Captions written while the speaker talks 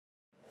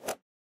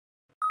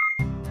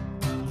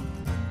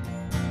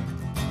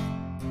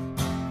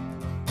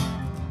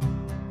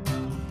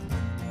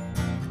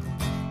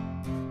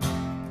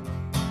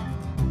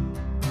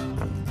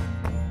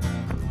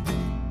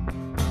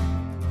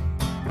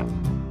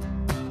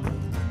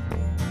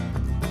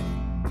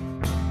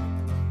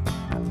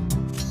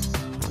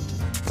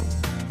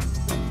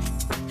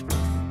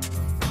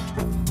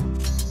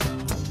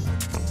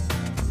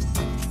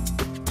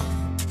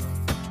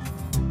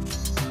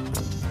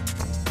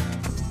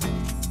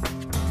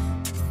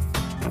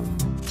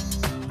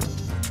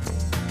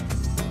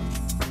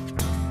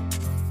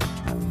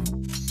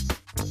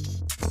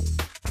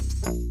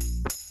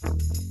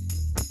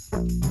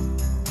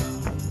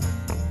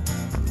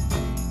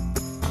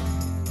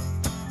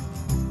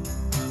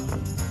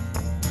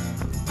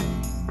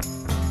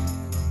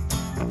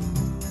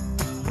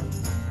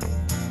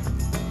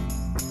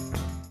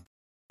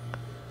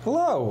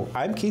Hello,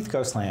 I'm Keith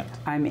Ghostland.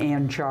 I'm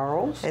Ann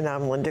Charles. And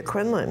I'm Linda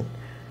Quinlan.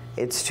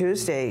 It's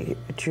Tuesday,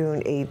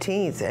 June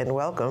 18th, and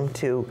welcome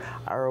to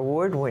our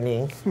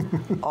award-winning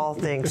All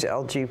Things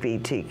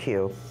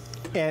LGBTQ.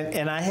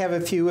 And I have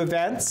a few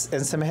events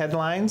and some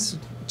headlines.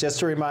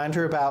 Just a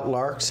reminder about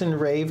Larks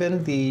and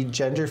Raven, the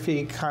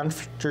gender-free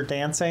contra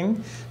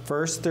dancing,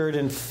 1st, 3rd,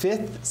 and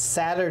 5th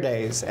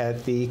Saturdays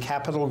at the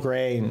Capitol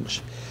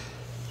Grange.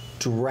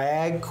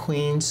 Drag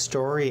Queen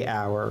Story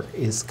Hour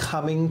is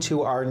coming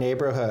to our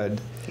neighborhood.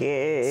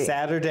 Yay.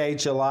 Saturday,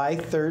 July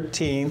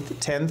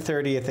 13th,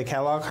 10:30 at the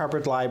Kellogg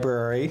Hubbard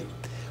Library,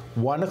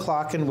 1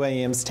 o'clock in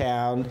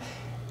Williamstown.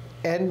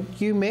 And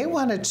you may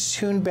want to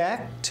tune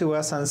back to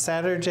us on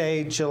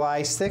Saturday,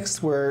 July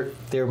 6th, where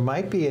there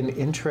might be an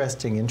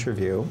interesting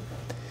interview.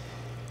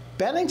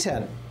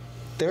 Bennington,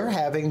 they're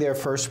having their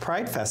first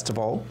Pride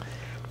Festival.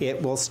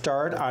 It will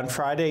start on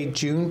Friday,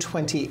 June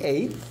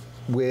 28th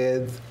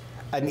with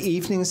an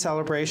evening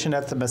celebration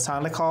at the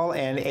Masonic Hall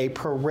and a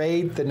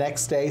parade the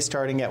next day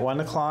starting at 1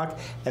 o'clock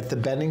at the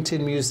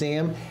Bennington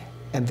Museum.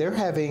 And they're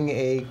having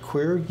a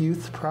queer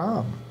youth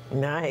prom.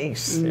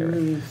 Nice.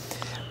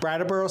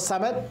 Brattleboro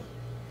Summit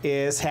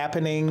is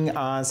happening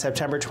on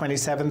September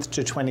 27th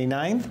to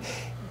 29th.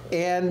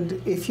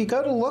 And if you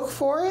go to look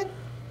for it,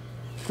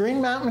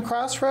 Green Mountain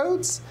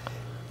Crossroads,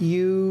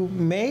 you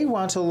may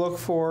want to look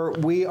for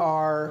We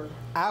Are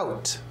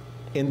Out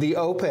in the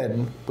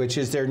Open, which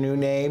is their new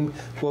name.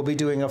 We'll be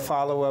doing a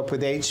follow-up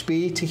with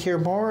HB to hear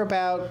more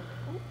about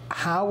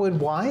how and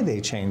why they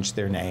changed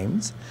their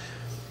names.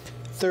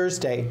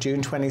 Thursday,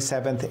 June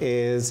 27th,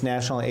 is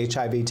National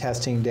HIV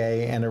Testing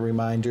Day, and a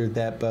reminder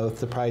that both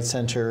the Pride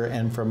Center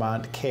and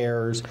Vermont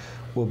Cares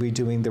will be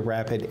doing the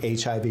rapid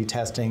HIV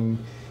testing.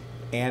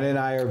 Ann and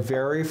I are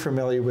very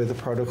familiar with the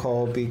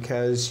protocol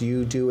because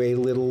you do a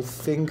little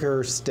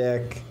finger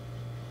stick,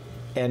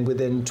 and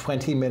within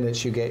 20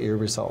 minutes you get your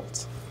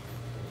results.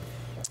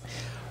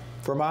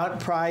 Vermont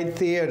Pride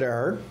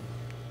Theater,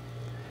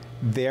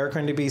 they're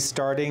going to be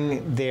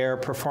starting their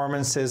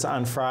performances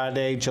on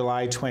Friday,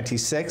 July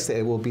 26th.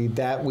 It will be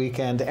that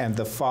weekend and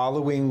the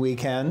following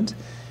weekend.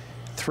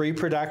 3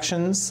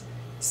 productions: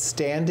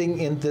 Standing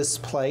in This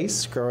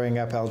Place, Growing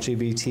Up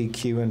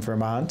LGBTQ in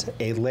Vermont,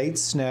 A Late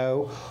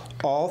Snow,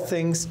 All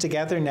Things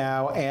Together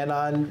Now, and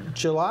on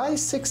July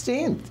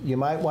 16th, you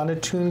might want to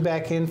tune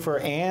back in for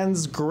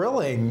Ann's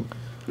grilling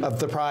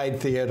of the Pride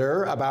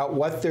Theater about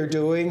what they're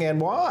doing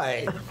and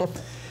why.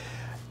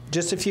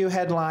 Just a few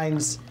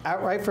headlines.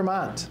 Outright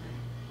Vermont.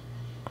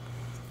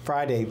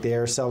 Friday,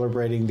 they're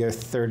celebrating their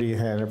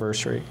 30th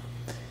anniversary.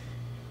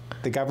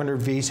 The governor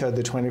vetoed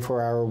the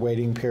 24-hour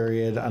waiting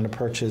period on the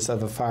purchase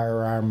of a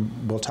firearm.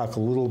 We'll talk a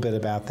little bit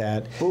about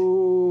that.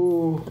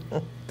 Ooh.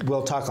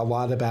 We'll talk a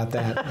lot about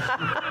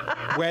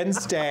that.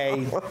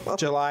 Wednesday,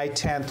 July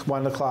 10th,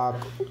 1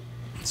 o'clock,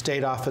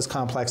 State Office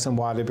Complex in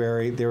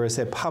Waterbury. There is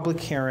a public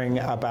hearing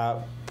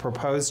about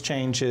proposed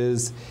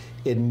changes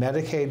in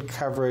Medicaid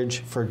coverage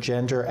for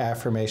gender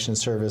affirmation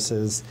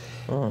services.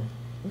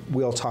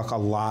 We'll talk a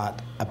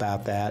lot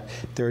about that.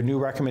 There are new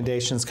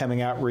recommendations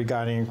coming out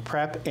regarding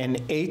PrEP and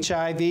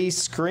HIV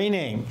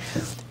screening.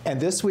 And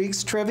this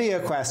week's trivia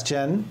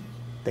question,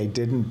 they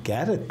didn't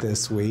get it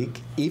this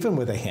week, even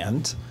with a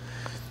hint.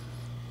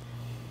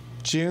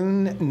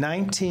 June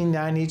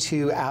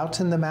 1992, out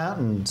in the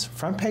mountains,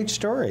 front page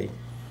story.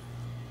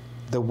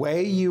 The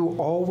way you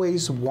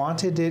always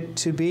wanted it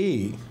to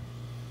be.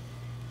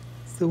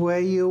 The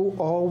way you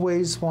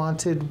always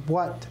wanted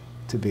what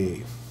to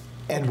be.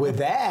 And with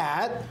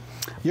that,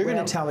 you're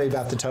going to tell me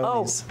about the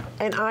Tonys. Oh,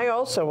 and I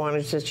also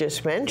wanted to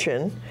just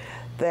mention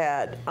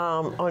that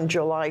on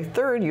July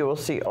 3rd, you will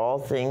see All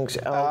Things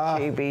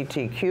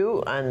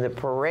LGBTQ on the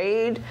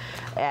parade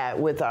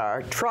with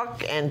our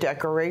truck and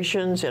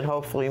decorations and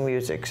hopefully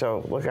music.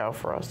 So look out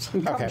for us.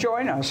 Come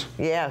join us.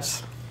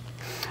 Yes.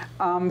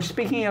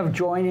 Speaking of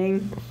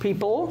joining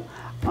people,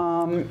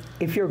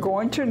 if you're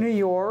going to New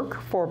York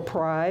for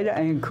Pride, I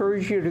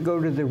encourage you to go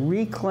to the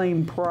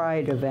Reclaim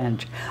Pride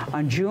event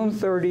on June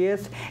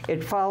 30th.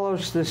 It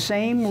follows the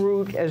same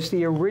route as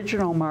the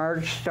original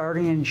march,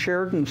 starting in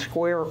Sheridan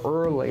Square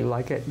early,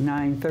 like at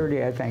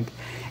 9:30, I think.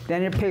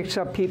 Then it picks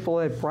up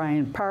people at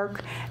Bryant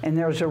Park, and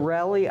there's a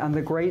rally on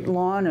the Great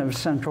Lawn of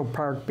Central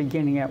Park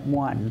beginning at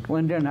 1.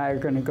 Linda and I are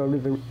going to go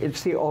to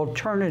it's the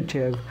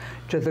alternative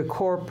to the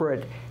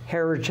corporate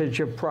Heritage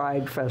of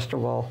Pride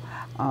Festival.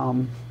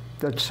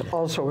 That's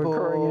also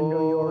occurring in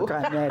New York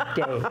on that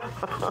day.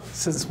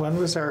 Since when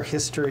was our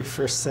history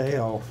for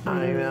sale?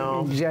 I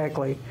know.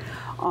 Exactly.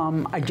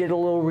 I did a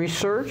little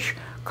research.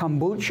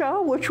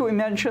 Kombucha, which we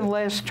mentioned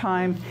last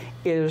time,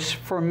 is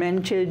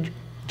fermented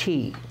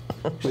tea.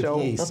 With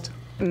yeast.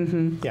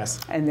 Yes.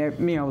 And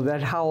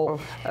that Howl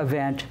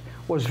event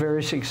was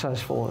very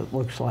successful, it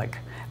looks like,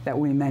 that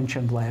we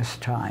mentioned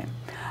last time.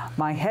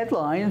 My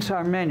headlines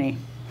are many.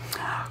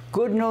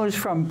 Good news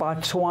from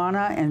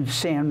Botswana and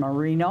San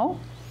Marino.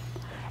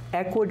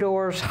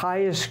 Ecuador's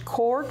highest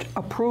court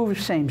approved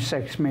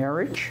same-sex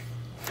marriage.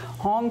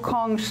 Hong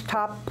Kong's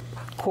top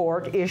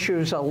court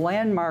issues a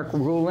landmark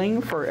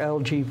ruling for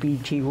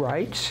LGBT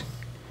rights.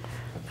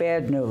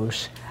 bad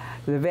news.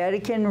 The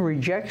Vatican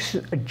rejects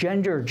a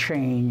gender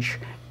change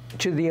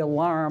to the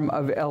alarm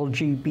of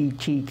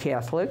LGBT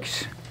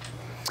Catholics.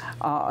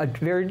 A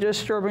very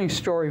disturbing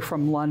story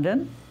from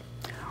London.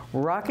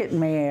 Rocket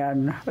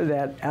Man,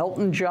 that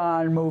Elton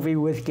John movie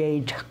with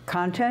gay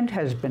content,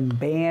 has been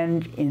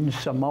banned in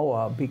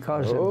Samoa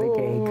because of the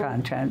gay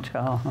content.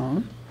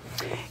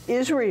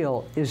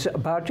 Israel is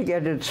about to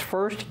get its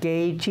first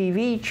gay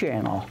TV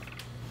channel.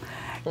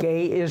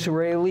 Gay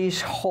Israelis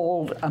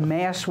hold a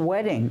mass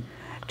wedding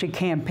to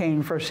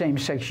campaign for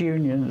same-sex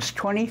unions.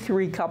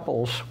 23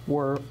 couples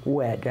were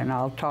wed, and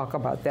I'll talk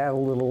about that a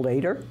little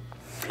later.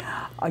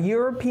 A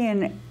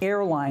European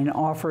airline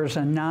offers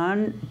a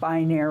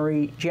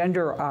non-binary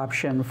gender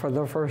option for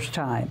the first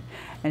time.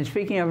 And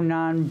speaking of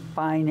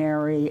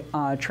non-binary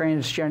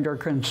transgender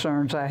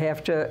concerns, I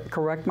have to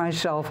correct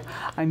myself.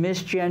 I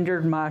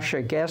misgendered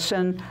Masha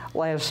Gessen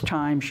last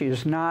time. She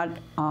has not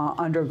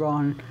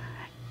undergone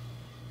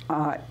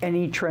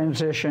any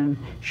transition.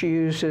 She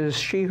uses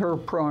she, her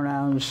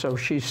pronouns, so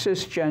she's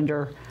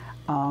cisgender,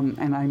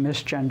 and I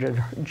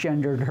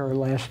misgendered her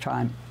last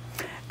time.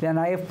 Then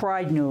I have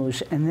Pride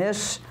news, and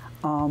this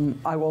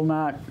I will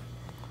not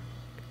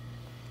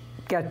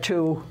get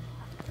to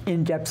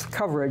in-depth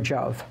coverage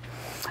of.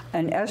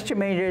 An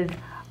estimated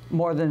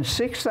more than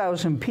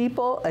 6,000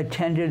 people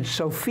attended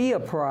Sofia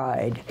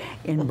Pride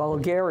in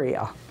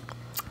Bulgaria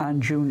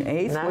on June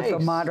 8th with the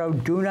motto,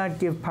 "Do not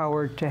give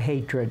power to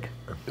hatred."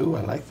 Ooh,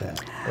 I like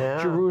that.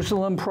 Yeah.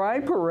 Jerusalem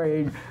Pride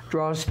Parade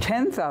draws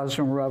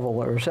 10,000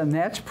 revelers, and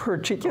that's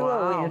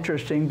particularly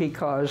interesting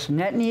because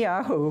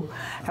Netanyahu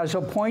has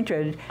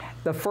appointed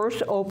the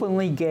first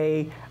openly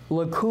gay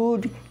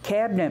Likud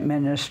cabinet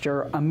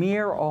minister,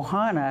 Amir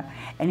Ohana,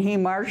 and he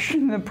marched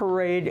in the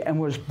parade and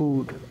was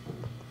booed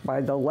by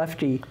the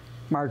lefty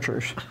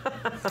marchers.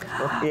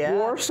 Yeah.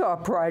 Warsaw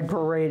Pride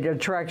Parade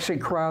attracts a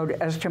crowd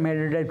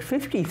estimated at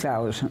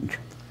 50,000.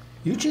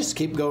 You just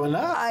keep going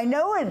up. I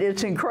know it.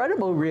 It's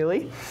incredible,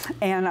 really.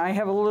 And I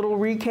have a little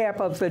recap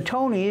of the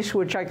Tonys,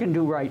 which I can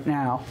do right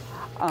now.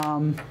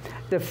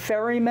 The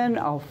Ferryman,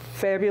 a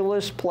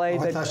fabulous play.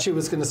 I thought she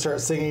was going to start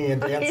singing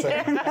and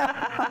dancing.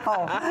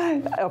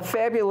 A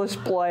fabulous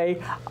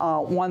play,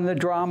 won the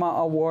drama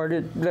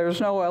award. There's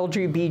no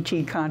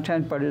LGBT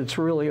content, but it's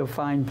really a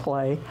fine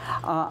play.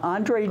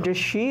 Andre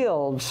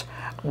DeShields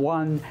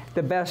won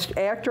the Best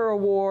Actor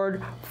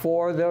award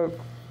for the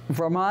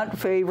Vermont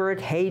favorite,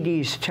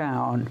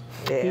 Hadestown.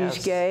 Yes.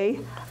 He's gay.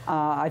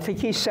 I think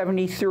he's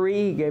 73.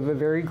 He gave a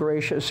very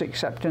gracious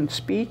acceptance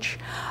speech.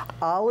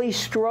 Ollie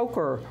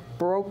Stroker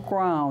broke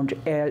ground.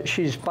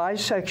 She's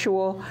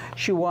bisexual.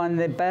 She won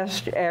the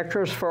Best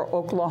Actress for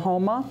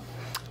Oklahoma,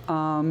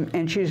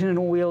 and she's in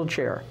a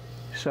wheelchair.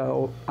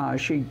 So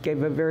she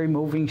gave a very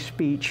moving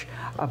speech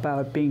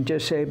about being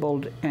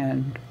disabled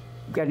and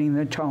getting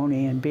the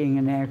Tony and being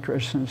an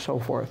actress and so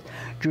forth.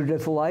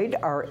 Judith Light,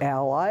 our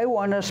ally,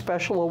 won a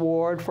special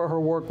award for her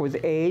work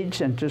with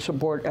AIDS and to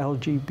support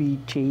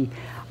LGBT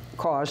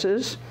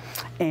causes.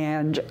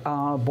 And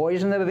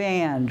Boys in the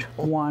Band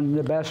won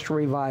the Best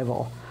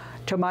Revival.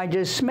 To my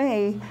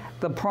dismay,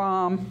 The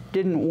Prom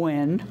didn't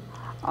win.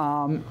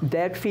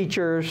 That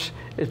features,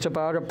 it's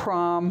about a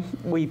prom.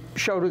 We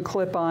showed a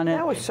clip on it.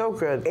 That was so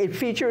good. It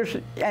features,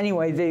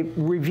 anyway, the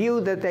review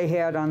that they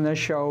had on the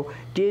show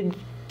did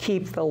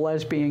keep the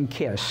lesbian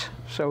kiss.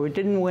 So it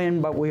didn't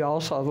win, but we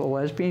all saw the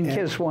lesbian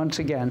kiss once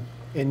again.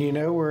 And you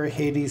know where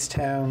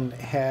Hadestown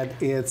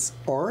had its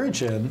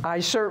origin? I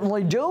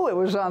certainly do. It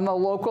was on the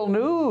local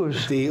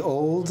news. The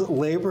old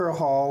Labor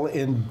Hall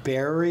in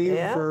Barry,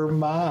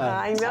 Vermont.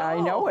 I know. I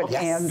know it.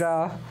 Yes. And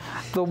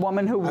the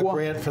woman who A won,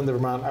 grant from the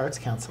Vermont Arts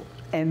Council.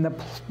 and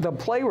the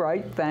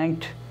playwright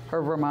thanked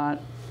her Vermont,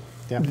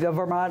 the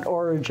Vermont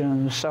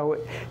origins. So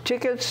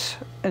tickets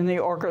in the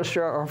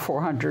orchestra are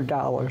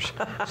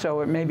 $400.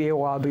 So it may be a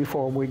while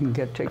before we can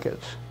get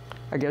tickets.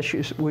 I guess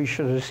we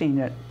should have seen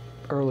it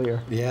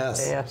earlier.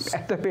 Yes. Yes.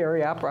 At the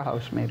Barry Opera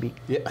House, maybe.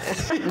 Yeah.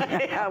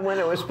 Yeah, when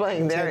it was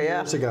playing there, 10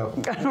 years ago.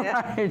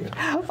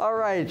 Right. All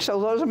right.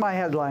 So those are my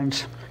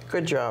headlines.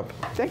 Good job.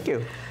 Thank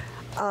you.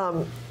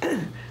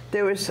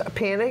 There was a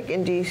panic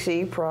in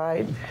D.C.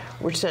 Pride,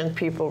 which sent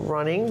people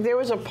running. There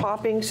was a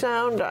popping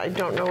sound. I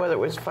don't know whether it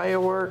was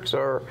fireworks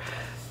or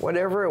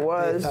whatever it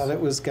was. They thought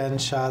it was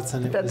gunshots,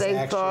 and it But was they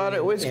actually thought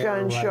it was an air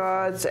rifle.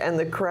 gunshots, and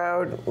the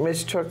crowd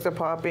mistook the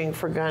popping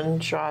for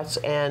gunshots,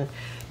 and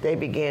they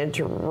began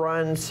to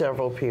run.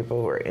 Several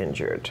people were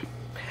injured.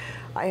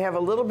 I have a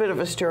little bit of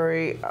a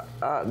story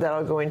that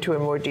I'll go into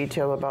in more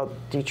detail about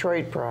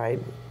Detroit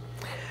Pride.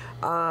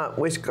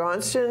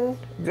 Wisconsin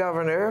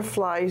governor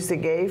flies the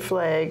gay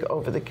flag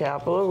over the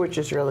Capitol, which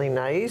is really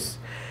nice,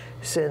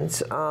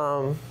 since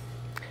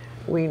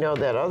we know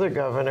that other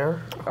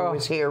governor who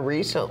was here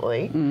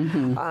recently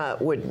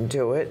wouldn't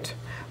do it.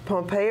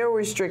 Pompeo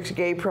restricts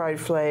gay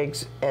pride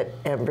flags at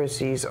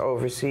embassies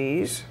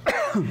overseas.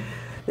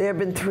 There have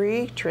been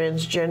 3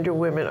 transgender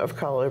women of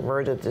color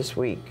murdered this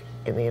week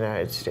in the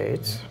United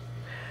States.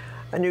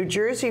 A New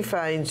Jersey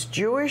finds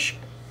Jewish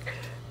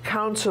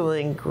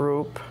counseling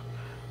group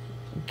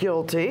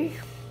guilty.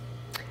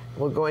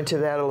 We'll go into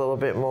that a little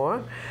bit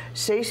more.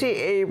 Stacey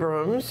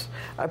Abrams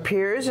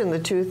appears in the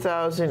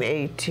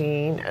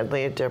 2018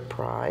 Atlanta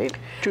Pride.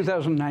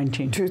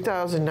 2019.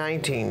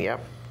 2019,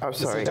 yep. I'm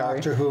sorry. It's a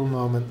Doctor Who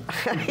moment.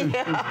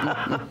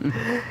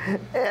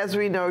 As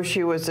we know,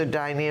 she was a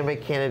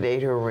dynamic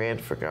candidate who ran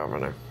for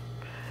governor.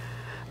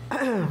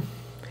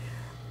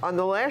 On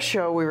the last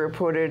show, we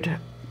reported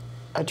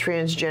a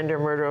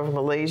transgender murder of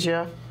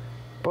Malaysia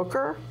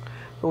Booker,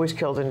 who was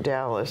killed in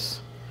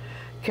Dallas.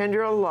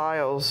 Kendra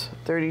Lyles,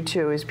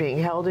 32, is being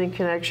held in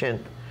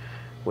connection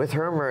with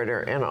her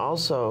murder and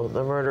also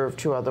the murder of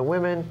 2 other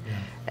women,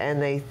 and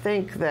they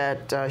think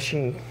that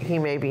he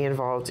may be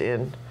involved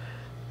in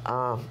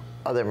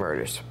other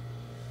murders.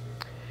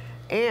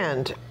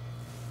 And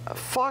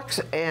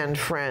Fox and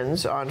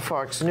Friends on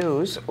Fox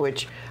News,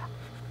 which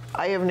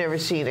I have never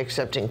seen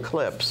except in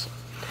clips,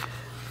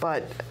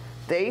 but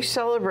they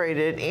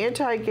celebrated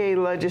anti-gay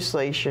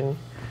legislation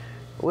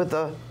with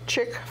a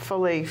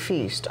Chick-fil-A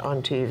feast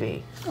on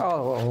TV.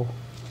 Oh.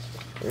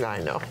 I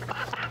know.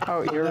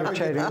 Oh,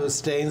 irritating. Those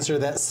stains or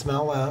that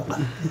smell out.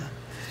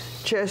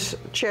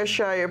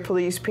 Cheshire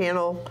Police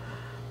Panel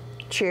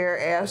Chair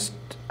asked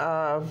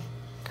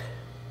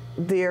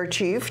their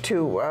chief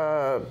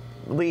to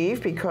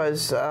leave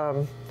because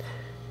one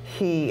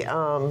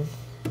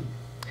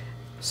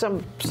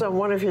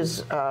of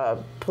his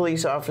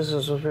police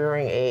officers was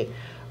wearing a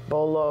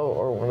bolo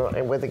or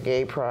with a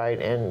gay pride,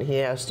 and he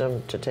asked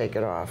him to take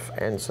it off,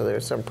 and so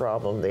there's some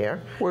problem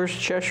there. Where's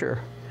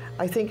Cheshire?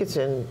 I think it's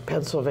in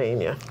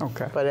Pennsylvania.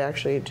 Okay. But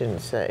actually it didn't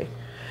say.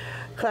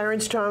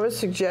 Clarence Thomas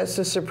suggests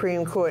the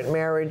Supreme Court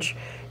marriage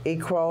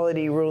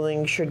equality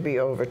ruling should be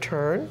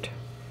overturned.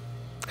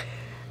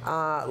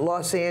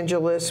 Los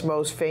Angeles'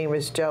 most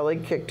famous deli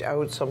kicked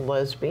out some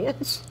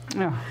lesbians.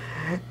 Yeah.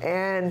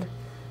 And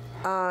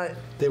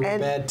they were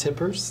bad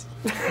tippers?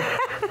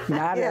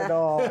 Not at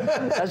all.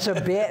 That's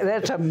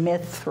a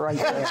myth right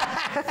there.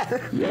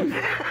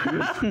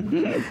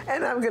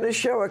 And I'm going to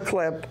show a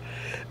clip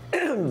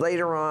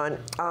later on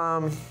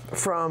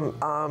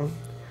from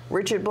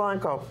Richard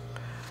Blanco,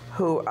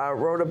 who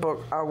wrote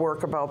a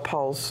work about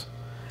Pulse.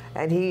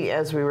 And he,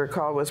 as we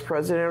recall, was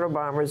President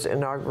Obama's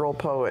inaugural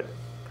poet.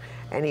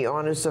 And he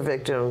honors the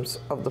victims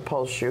of the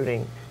Pulse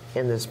shooting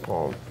in this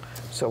poem.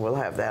 So we'll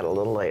have that a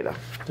little later.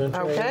 Don't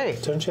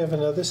you have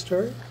another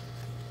story?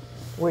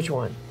 Which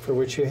one? For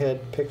which you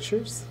had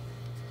pictures?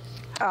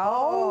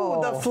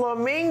 Oh, the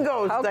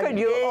flamingos. How could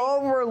you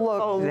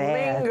overlook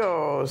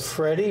flamingos?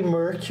 Freddie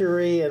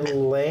Mercury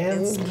and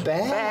Lance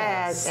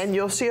Bass. And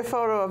you'll see a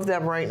photo of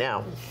them right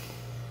now.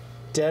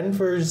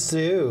 Denver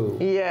Zoo.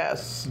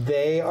 Yes.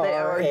 They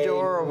are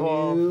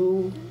adorable. A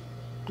new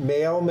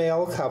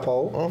male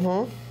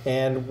couple.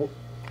 And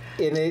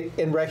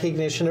in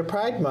recognition of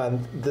Pride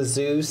Month, the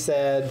zoo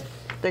said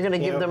they're going to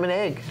give them an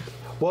egg.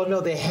 Well,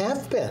 no, they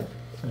have been.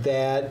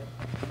 That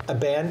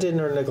abandoned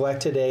or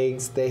neglected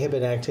eggs, they have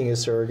been acting as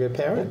surrogate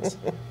parents.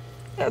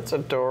 That's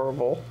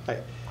adorable.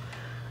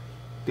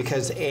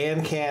 Because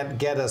Anne can't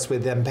get us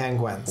with them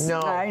penguins.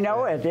 No. I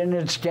know it, and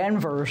it's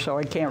Denver, so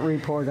I can't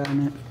report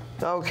on it.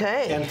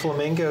 Okay. And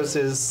flamingos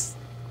is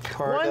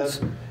part one's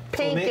of...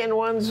 pink and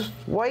one's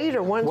white,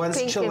 or one's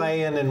pink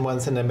Chilean and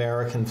one's an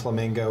American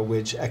flamingo,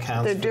 which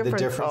accounts for the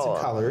difference in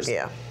colors.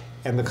 Yeah.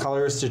 And the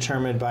color is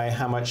determined by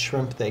how much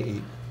shrimp they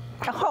eat.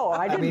 Oh,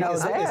 I didn't know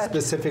that. It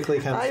specifically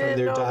comes from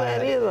their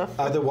diet. That either.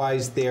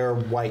 Otherwise, they're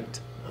white.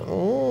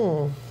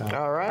 All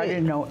right. I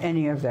didn't know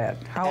any of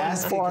that. How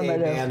Ask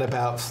informative. a gay man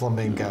about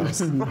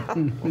flamingos.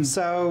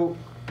 So,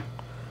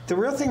 the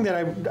real thing that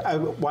I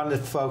wanted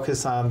to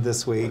focus on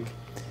this week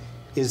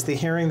is the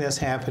hearing that's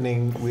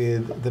happening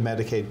with the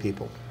Medicaid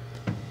people.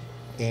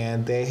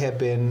 And they have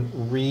been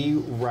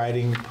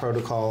rewriting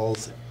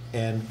protocols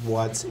and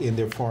what's in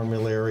their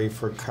formulary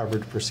for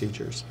covered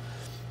procedures.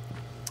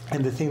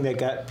 And the thing that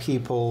got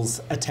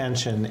people's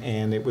attention,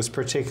 and it was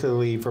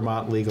particularly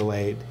Vermont Legal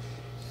Aid,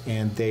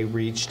 and they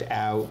reached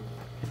out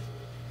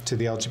to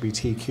the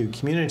LGBTQ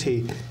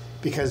community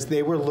because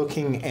they were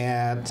looking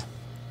at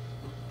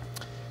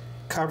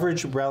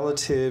coverage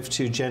relative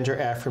to gender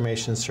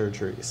affirmation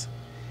surgeries.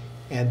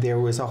 And there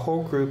was a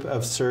whole group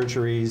of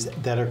surgeries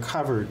that are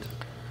covered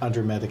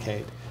under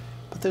Medicaid.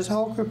 But there's a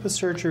whole group of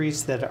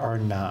surgeries that are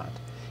not.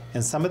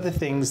 And some of the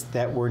things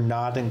that were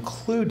not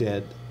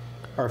included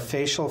are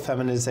facial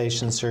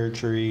feminization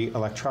surgery,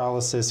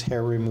 electrolysis,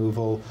 hair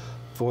removal,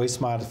 voice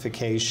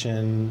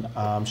modification,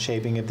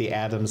 shaving of the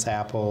Adam's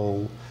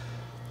apple,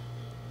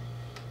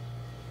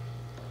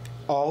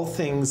 all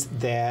things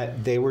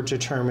that they were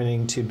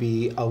determining to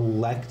be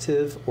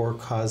elective or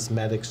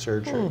cosmetic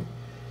surgery.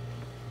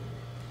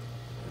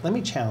 Let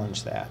me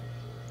challenge that.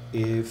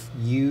 If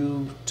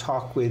you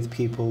talk with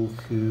people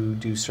who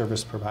do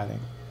service providing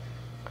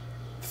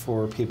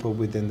for people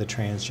within the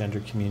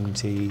transgender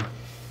community,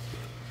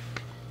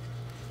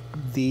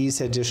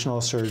 these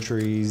additional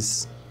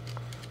surgeries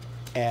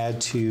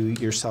add to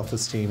your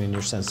self-esteem and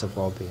your sense of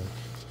well-being.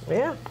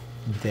 Yeah.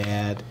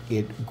 That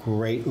it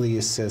greatly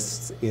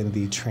assists in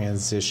the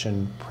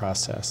transition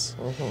process.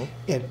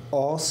 It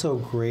also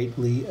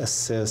greatly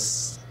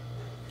assists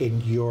in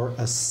your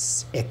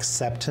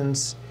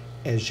acceptance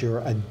as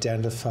your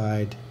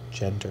identified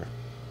gender.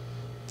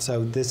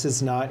 So this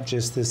is not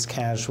just this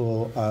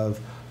casual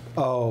of,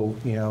 oh,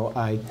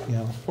 I'd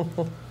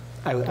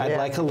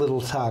like a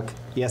little tuck.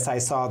 Yes, I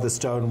saw the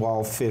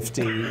Stonewall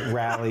 50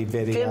 rally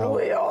video. Didn't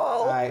we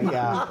all?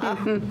 Yeah.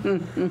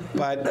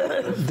 But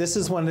this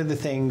is one of the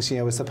things,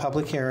 it's a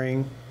public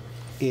hearing.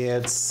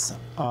 It's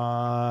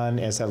on,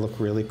 as I look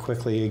really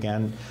quickly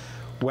again,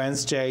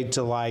 Wednesday,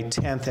 July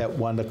 10th at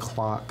 1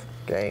 o'clock.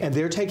 Okay. And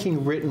they're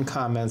taking written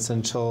comments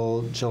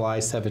until July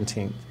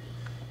 17th.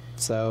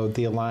 So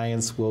the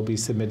Alliance will be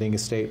submitting a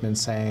statement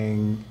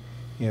saying,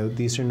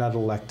 these are not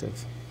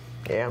elective.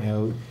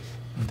 Yeah.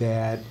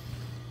 That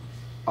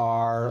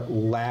our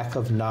lack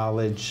of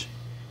knowledge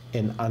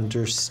and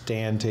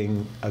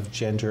understanding of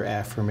gender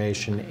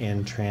affirmation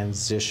and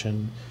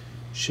transition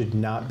should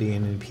not be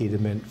an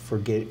impediment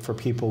for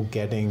people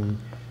getting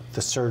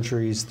the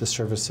surgeries, the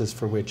services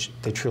for which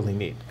they truly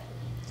need.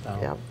 So.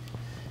 Yeah.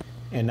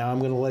 And now I'm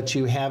going to let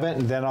you have it,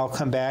 and then I'll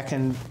come back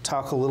and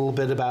talk a little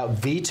bit about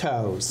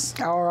vetoes.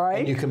 All right.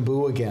 And you can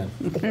boo again.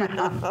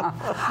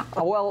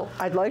 Well,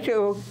 I'd like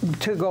to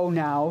go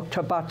now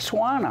to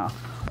Botswana,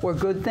 where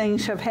good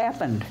things have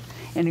happened.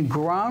 In a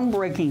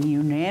groundbreaking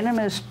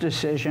unanimous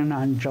decision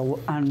on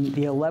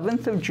the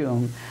 11th of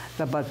June,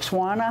 the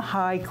Botswana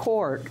High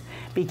Court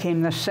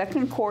became the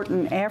second court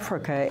in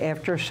Africa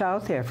after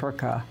South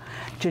Africa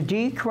to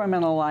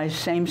decriminalize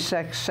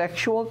same-sex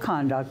sexual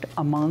conduct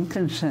among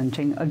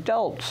consenting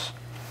adults.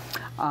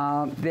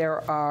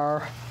 There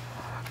are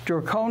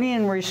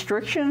draconian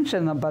restrictions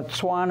in the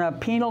Botswana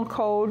Penal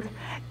Code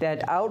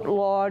that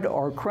outlawed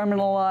or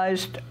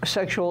criminalized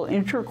sexual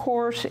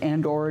intercourse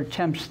and/or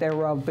attempts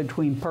thereof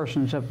between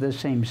persons of the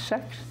same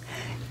sex.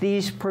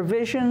 These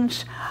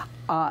provisions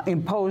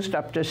imposed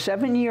up to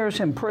 7 years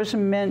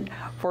imprisonment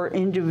for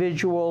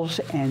individuals,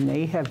 and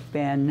they have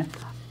been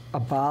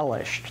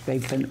abolished.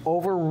 They've been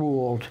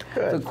overruled.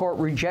 Good. The court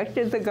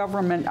rejected the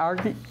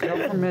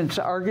government's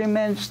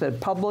arguments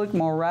that public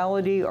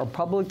morality or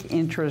public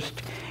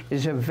interest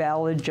is a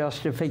valid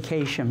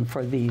justification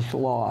for these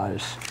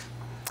laws.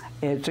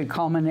 It's a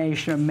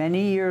culmination of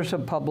many years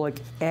of public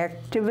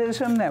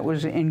activism that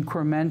was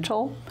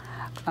incremental.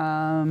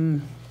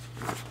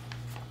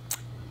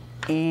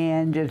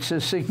 And it's a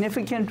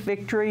significant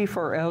victory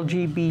for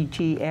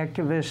LGBT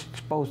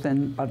activists both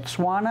in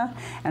Botswana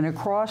and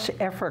across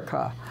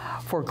Africa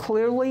for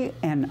clearly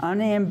and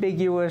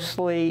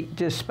unambiguously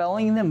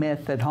dispelling the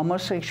myth that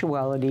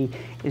homosexuality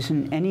is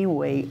in any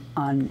way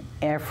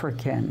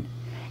un-African.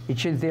 It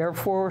should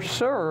therefore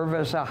serve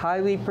as a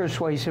highly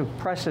persuasive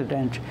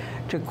precedent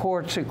to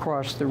courts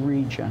across the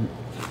region.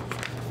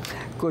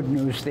 Good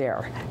news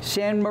there.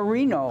 San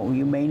Marino,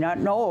 you may not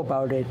know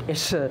about it.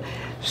 It's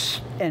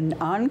an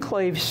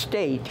enclave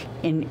state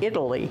in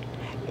Italy.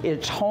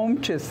 It's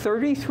home to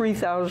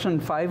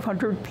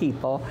 33,500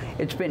 people.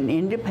 It's been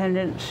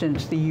independent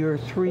since the year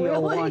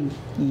 301.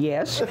 Really?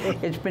 Yes,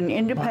 it's been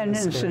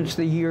independent since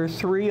the year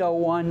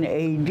 301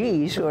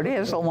 AD, so it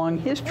has a long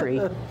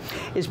history.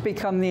 It's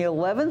become the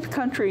 11th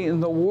country in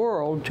the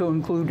world to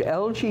include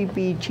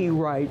LGBT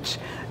rights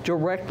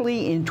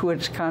directly into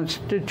its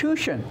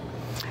constitution,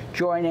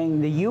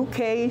 joining the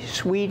UK,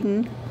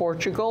 Sweden,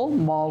 Portugal,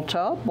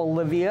 Malta,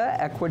 Bolivia,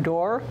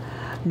 Ecuador,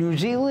 New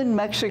Zealand,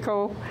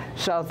 Mexico,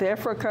 South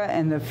Africa,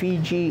 and the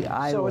Fiji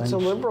Islands. So it's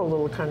a liberal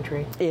little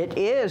country. It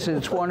is.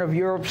 It's one of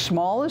Europe's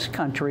smallest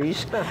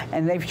countries,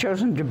 and they've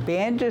chosen to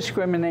ban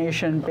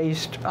discrimination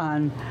based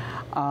on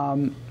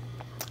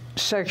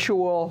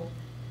sexual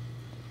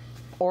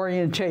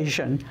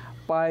orientation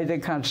by the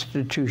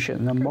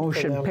Constitution. The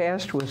motion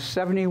passed with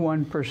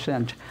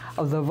 71%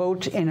 of the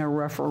votes in a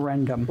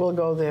referendum. We'll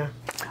go there.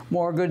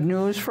 More good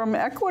news from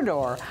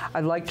Ecuador.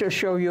 I'd like to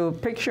show you a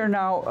picture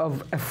now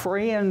of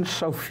Efrain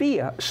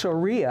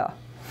Soria,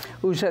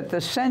 who's at the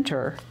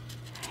center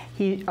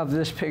of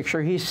this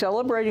picture. He's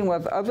celebrating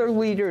with other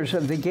leaders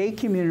of the gay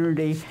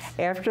community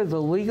after the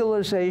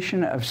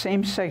legalization of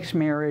same-sex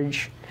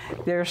marriage.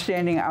 They're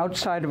standing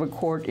outside of a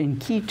court in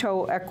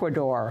Quito,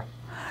 Ecuador.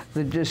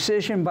 The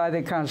decision by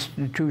the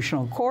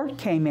Constitutional Court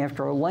came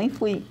after a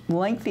lengthy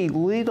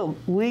legal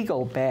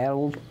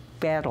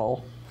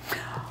battle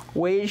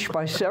waged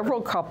by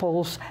several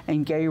couples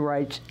and gay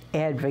rights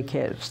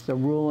advocates. The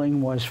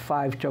ruling was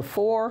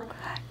 5-4,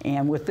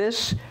 and with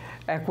this,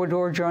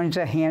 Ecuador joins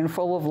a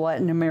handful of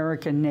Latin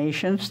American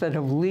nations that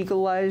have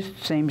legalized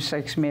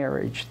same-sex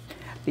marriage.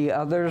 The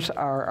others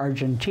are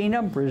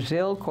Argentina,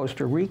 Brazil,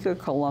 Costa Rica,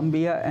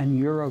 Colombia, and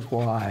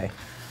Uruguay.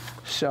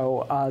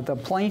 So the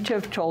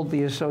plaintiff told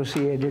the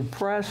Associated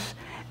Press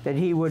that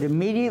he would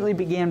immediately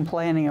begin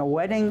planning a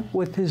wedding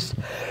with his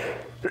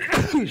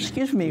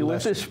excuse me,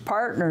 with his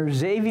partner,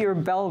 Xavier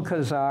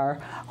Belcazar,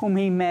 whom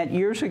he met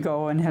years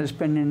ago and has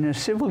been in a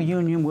civil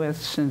union with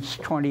since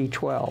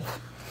 2012.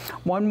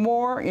 One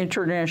more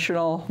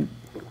international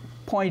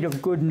point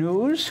of good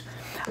news.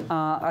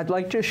 I'd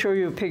like to show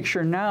you a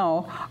picture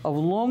now of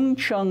Lung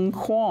Chung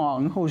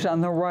Kwong, who's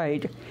on the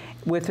right,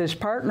 with his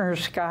partner,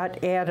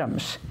 Scott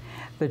Adams.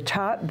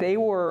 They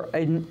were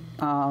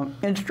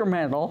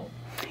instrumental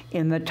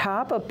in the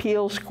top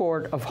appeals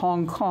court of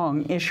Hong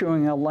Kong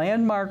issuing a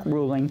landmark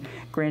ruling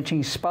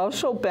granting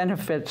spousal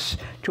benefits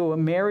to a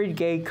married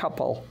gay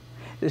couple.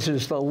 This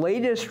is the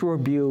latest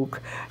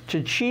rebuke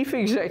to Chief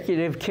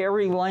Executive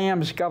Carrie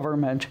Lam's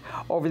government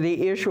over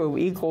the issue of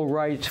equal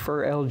rights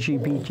for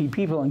LGBT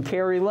people. And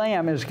Carrie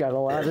Lam has got a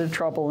lot of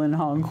trouble in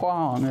Hong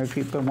Kong, if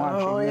you've been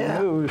watching the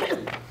news.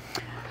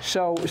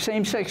 So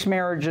same-sex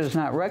marriage is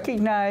not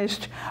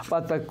recognized,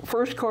 but the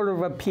First Court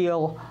of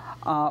Appeal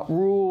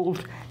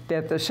ruled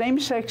that the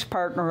same-sex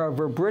partner of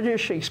a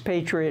British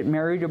expatriate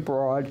married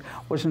abroad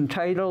was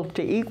entitled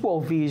to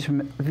equal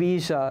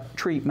visa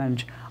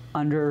treatment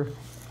under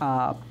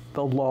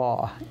the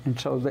law. And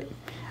so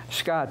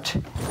Scott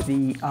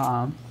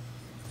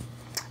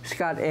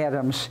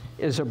Adams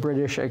is a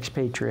British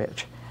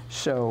expatriate.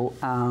 So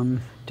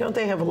don't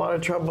they have a lot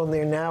of trouble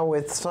there now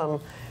with some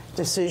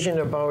decision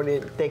about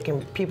it?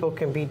 People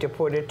can be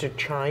deported to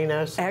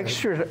China.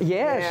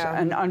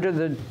 And under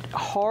the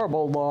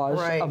horrible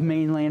laws of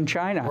mainland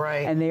China.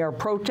 Right. And they are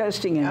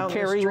protesting, and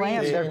Carrie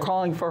Lam, they're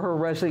calling for her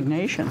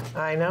resignation.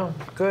 I know.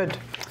 Good.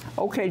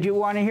 Okay, do you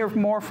want to hear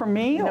more from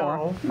me?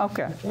 No. Or?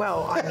 Okay.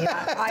 Well, I mean,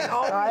 I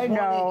always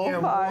want to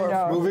hear more. I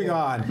know. Moving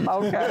on.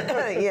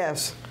 Okay.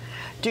 Yes.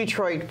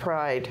 Detroit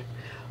Pride.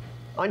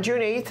 On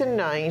June 8th and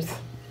 9th,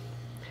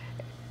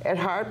 at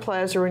Hart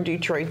Plaza in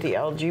Detroit, the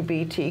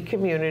LGBT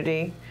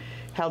community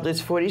held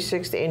its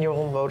 46th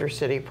annual Motor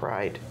City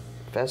Pride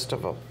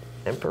Festival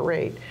and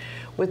Parade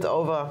with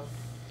over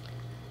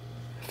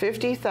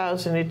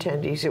 50,000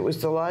 attendees. It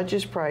was the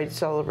largest Pride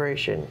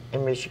celebration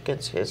in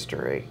Michigan's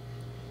history.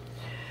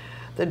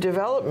 The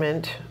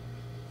development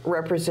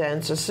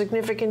represents a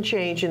significant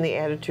change in the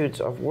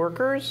attitudes of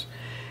workers,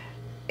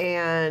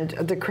 and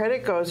the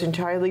credit goes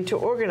entirely to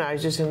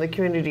organizers in the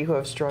community who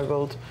have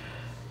struggled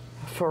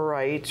for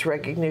rights,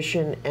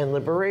 recognition, and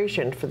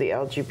liberation for the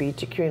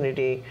LGBT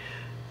community.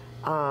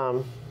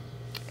 And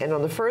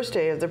on the first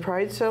day of the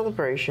Pride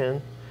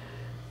celebration,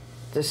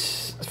 the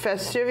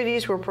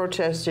festivities were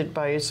protested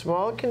by a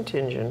small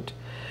contingent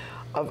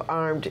of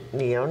armed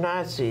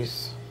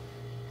neo-Nazis.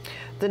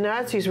 The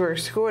Nazis were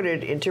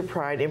escorted into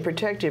Pride and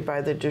protected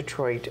by the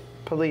Detroit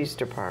Police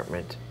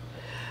Department.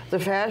 The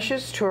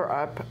fascists tore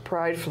up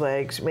pride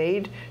flags,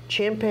 made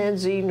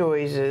chimpanzee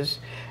noises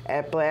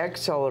at black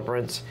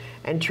celebrants,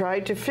 and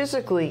tried to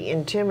physically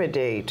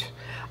intimidate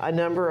a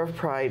number of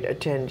Pride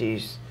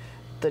attendees.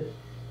 The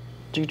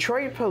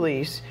Detroit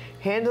police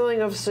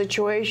handling of the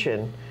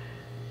situation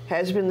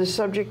has been the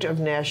subject of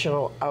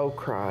national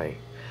outcry.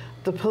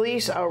 The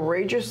police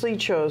outrageously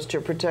chose to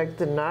protect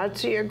the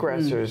Nazi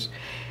aggressors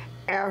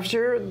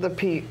after than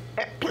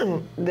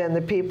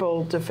the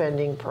people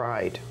defending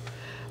Pride.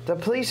 The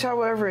police,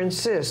 however,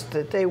 insist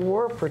that they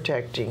were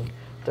protecting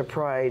the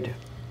Pride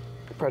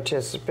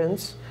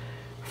participants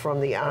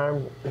from the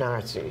armed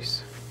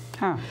Nazis.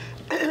 Huh.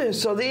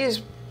 So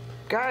these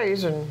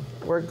guys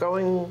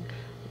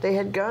they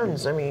had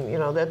guns. I mean, you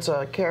know, that's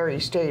a carry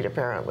state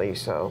apparently,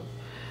 so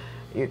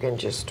you can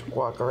just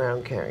walk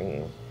around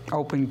carrying.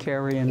 Open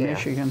carry in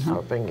Michigan, huh?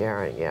 Open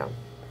carry, yeah.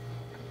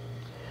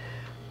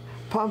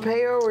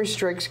 Pompeo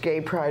restricts gay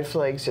pride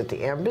flags at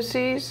the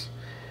embassies.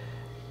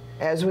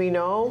 As we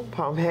know,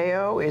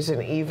 Pompeo is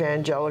an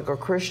evangelical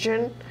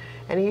Christian,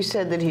 and he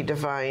said that he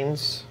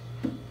defines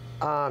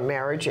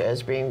marriage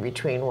as being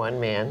between one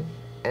man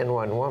and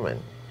one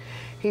woman.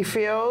 He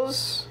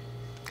feels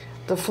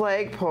the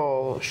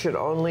flagpole should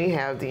only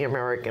have the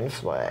American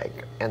flag,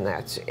 and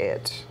that's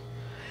it.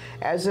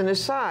 As an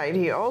aside,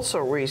 he also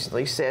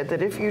recently said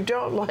that if you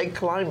don't like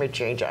climate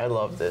change, I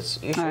love this,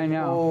 you should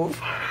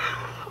move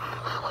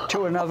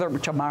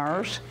to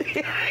Mars.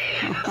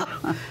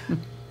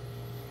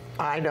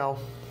 I know.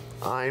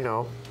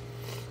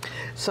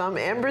 Some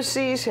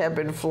embassies have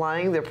been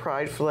flying the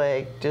pride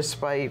flag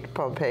despite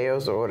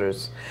Pompeo's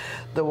orders.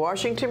 The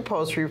Washington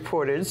Post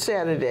reported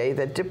Saturday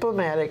that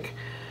diplomatic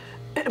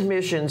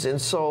missions in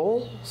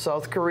Seoul,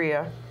 South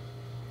Korea,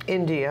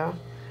 India,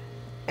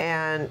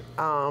 and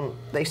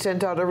they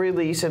sent out a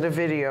release and a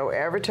video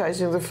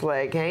advertising the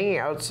flag hanging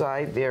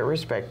outside their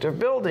respective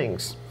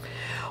buildings,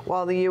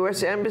 while the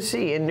U.S.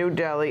 Embassy in New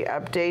Delhi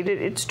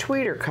updated its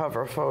Twitter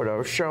cover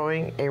photo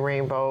showing a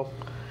rainbow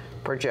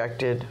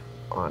projected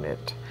on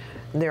it.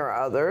 There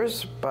are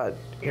others, but,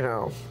 you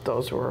know,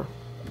 those were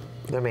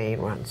the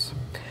main ones.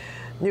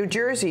 New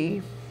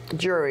Jersey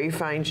jury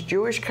finds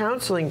Jewish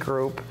counseling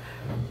group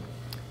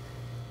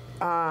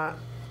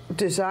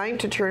designed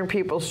to turn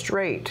people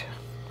straight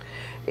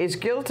is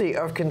guilty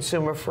of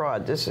consumer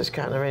fraud. This is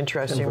kind of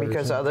interesting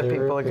because other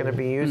people are going to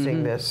be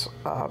using this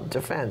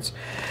defense.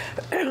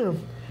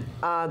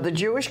 The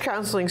Jewish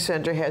Counseling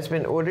Center has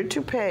been ordered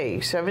to pay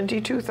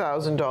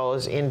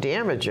 $72,000 in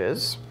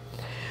damages,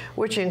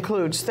 which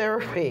includes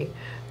therapy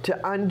to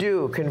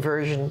undo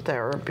conversion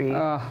therapy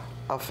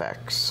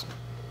effects.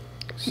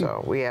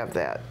 So we have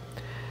that.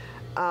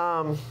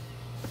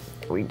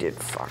 We did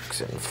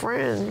Fox and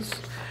Friends.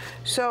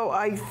 So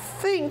I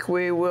think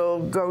we will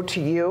go to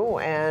you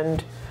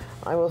and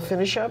I will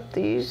finish up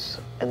these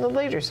in the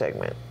later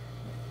segment.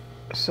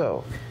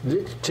 So,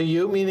 To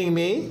you, meaning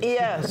me?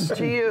 yes,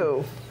 to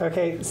you.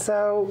 Okay,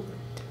 so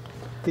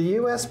the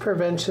U.S.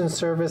 Prevention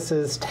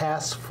Services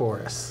Task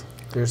Force,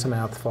 there's a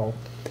mouthful.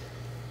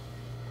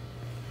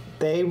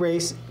 They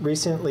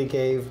recently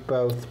gave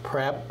both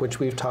PrEP, which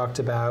we've talked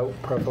about,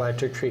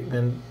 prophylactic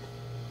treatment,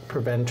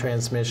 prevent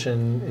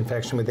transmission,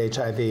 infection with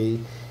HIV,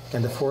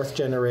 and the 4th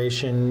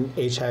generation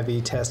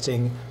HIV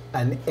testing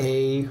an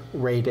A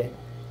rating.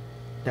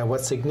 Now,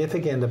 what's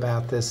significant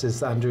about this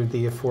is under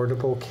the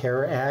Affordable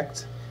Care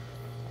Act,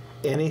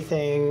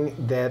 anything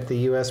that the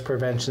U.S.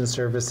 Prevention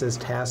Services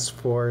Task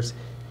Force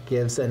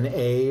gives an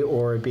A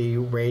or a B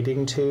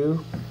rating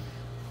to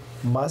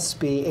must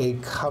be a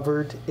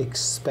covered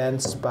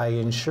expense by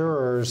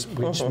insurers,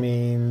 which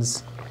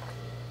means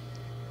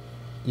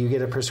you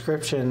get a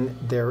prescription,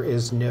 there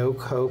is no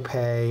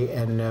copay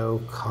and no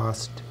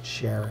cost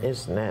sharing.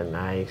 Isn't that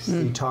nice?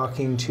 You're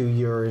talking to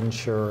your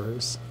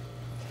insurers.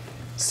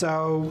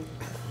 So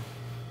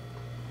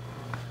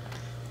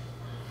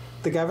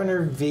the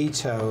governor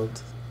vetoed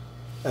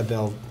a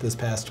bill this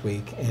past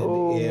week, and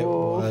it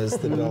was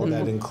the bill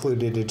that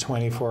included a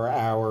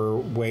 24-hour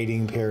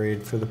waiting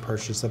period for the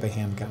purchase of a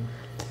handgun.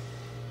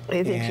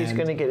 I think he's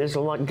going to get his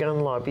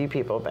gun lobby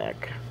people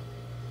back.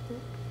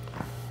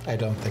 I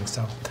don't think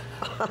so.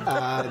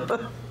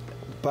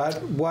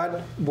 But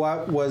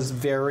what was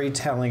very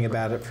telling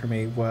about it for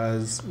me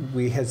was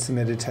we had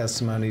submitted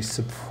testimony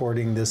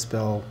supporting this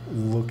bill,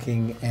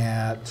 looking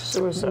at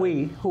Suicide.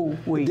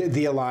 We.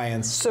 the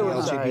Alliance,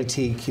 Suicide. the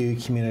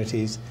LGBTQ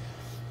communities,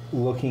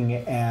 looking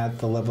at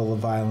the level of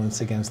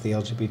violence against the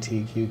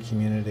LGBTQ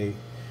community.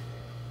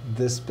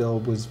 This bill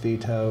was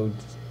vetoed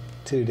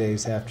 2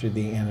 days after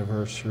the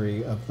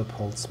anniversary of the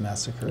Pulse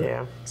massacre.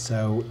 Yeah.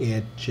 So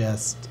it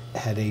just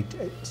had a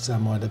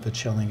somewhat of a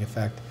chilling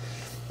effect.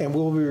 And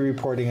we'll be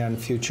reporting on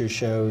future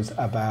shows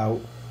about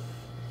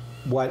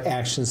what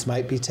actions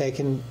might be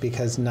taken,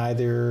 because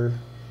neither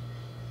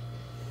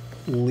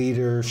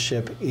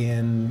leadership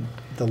in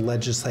the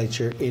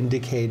legislature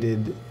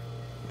indicated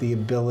the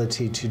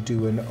ability to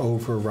do an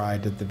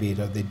override of the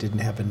veto. They didn't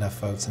have enough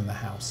votes in the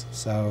House.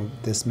 So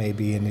this may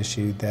be an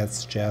issue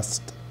that's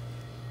just,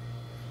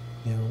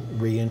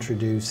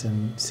 reintroduce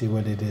and see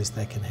what it is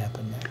that can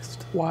happen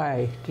next.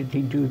 Why did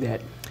he do that?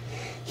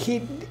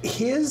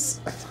 His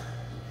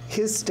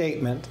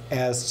statement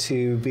as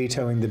to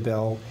vetoing the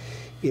bill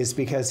is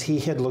because he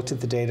had looked at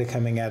the data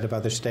coming out of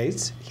other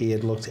states. He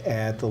had looked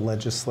at the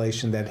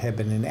legislation that had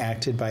been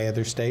enacted by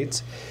other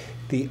states.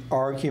 The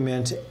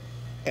argument,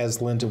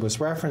 as Linda was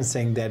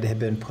referencing, that had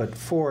been put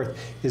forth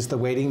is the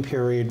waiting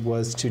period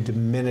was to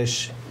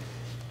diminish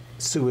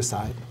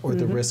suicide or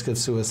the risk of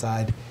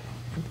suicide.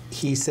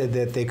 He said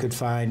that they could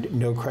find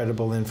no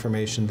credible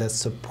information that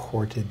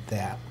supported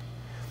that.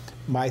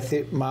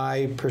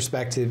 My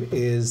perspective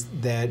is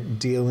that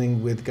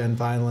dealing with gun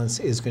violence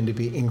is going to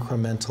be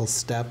incremental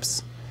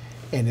steps,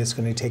 and it's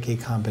going to take a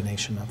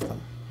combination of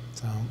them.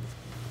 So,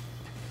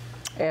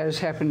 As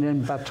happened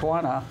in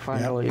Botswana,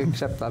 finally, Yep.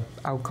 except the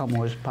outcome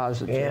was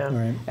positive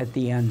Yeah. at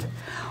the end.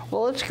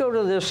 Well, let's go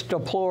to this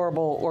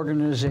deplorable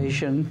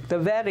organization, the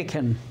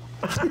Vatican.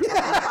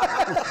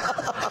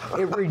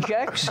 It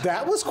rejects.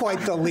 that was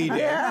quite the lead-in.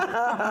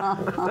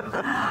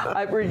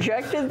 It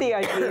rejected the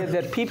idea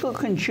that people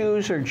can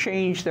choose or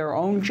change their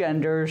own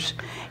genders,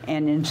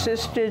 and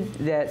insisted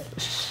that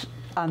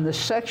on the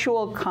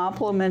sexual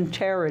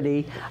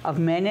complementarity of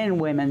men and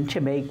women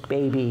to make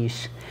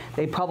babies.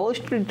 They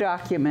published a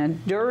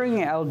document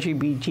during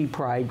LGBT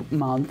Pride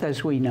Month,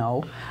 as we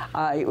know.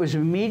 It was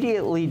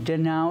immediately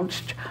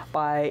denounced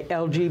by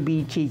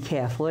LGBT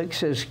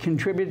Catholics as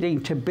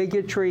contributing to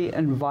bigotry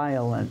and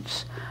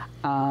violence.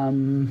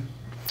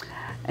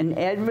 An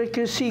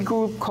advocacy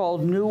group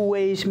called New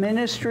Ways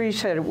Ministry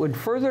said it would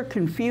further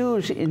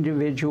confuse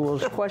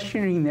individuals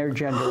questioning their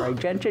gender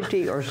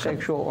identity or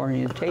sexual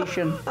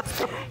orientation,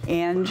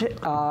 and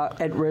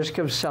at risk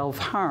of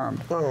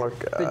self-harm. Oh,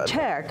 God. The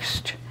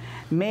text,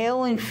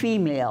 male and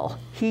female,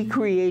 he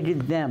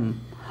created them,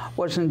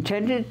 was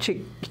intended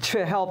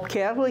to help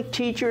Catholic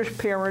teachers,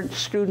 parents,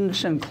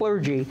 students, and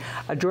clergy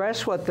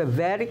address what the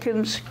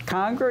Vatican's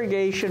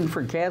Congregation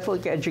for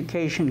Catholic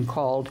Education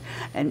called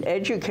an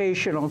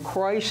educational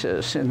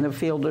crisis in the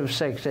field of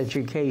sex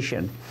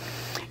education.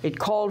 It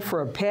called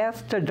for a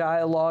path to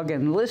dialogue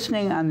and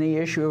listening on the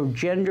issue of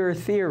gender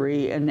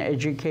theory in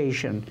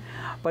education.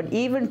 But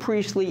even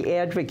priestly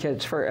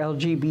advocates for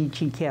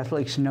LGBT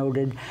Catholics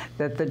noted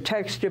that the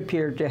text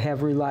appeared to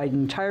have relied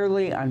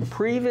entirely on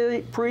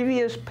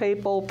previous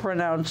papal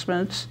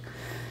pronouncements,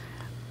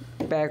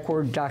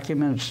 backward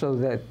documents so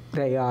that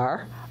they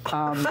are,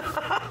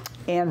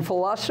 and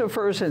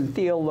philosophers and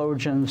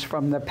theologians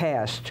from the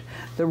past.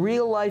 The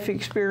real-life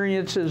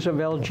experiences of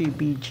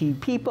LGBT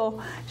people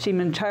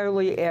seem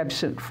entirely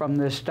absent from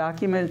this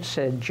document,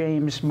 said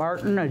James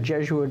Martin, a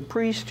Jesuit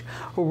priest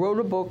who wrote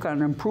a book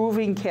on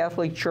improving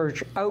Catholic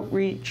Church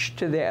outreach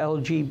to the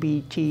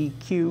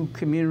LGBTQ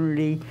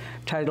community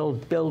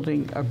titled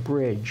Building a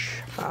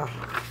Bridge.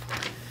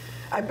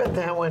 I bet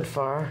that went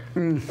far.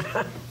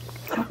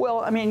 Well,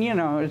 I mean, you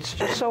know, it's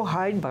just so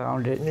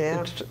hidebound.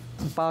 It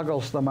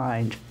boggles the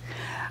mind.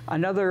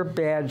 Another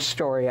bad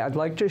story. I'd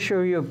like to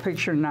show you a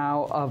picture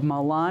now of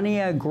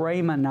Melania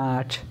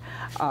Graymanot,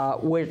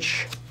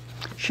 which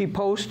she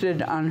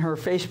posted on her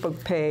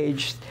Facebook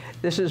page.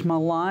 This is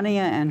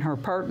Melania and her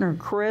partner,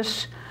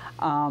 Chris.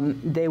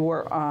 They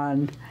were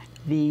on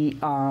the,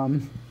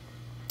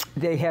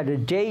 they had a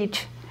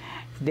date.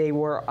 They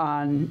were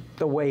on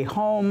the way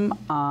home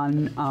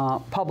on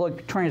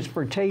public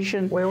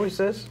transportation. Where was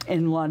this?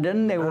 In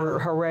London. They were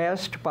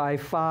harassed by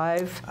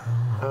 5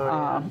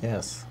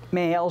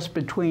 males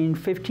between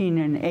 15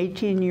 and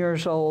 18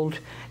 years old.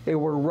 They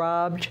were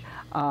robbed.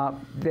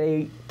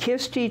 They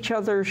kissed each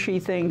other, she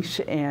thinks,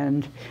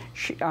 and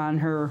on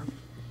her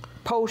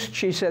post,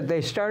 she said they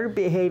started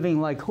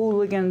behaving like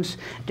hooligans,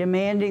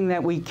 demanding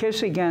that we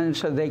kiss again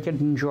so they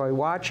could enjoy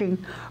watching,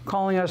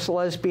 calling us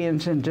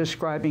lesbians and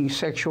describing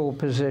sexual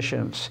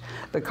positions.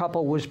 The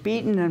couple was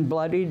beaten and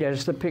bloodied,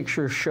 as the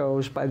picture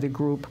shows, by the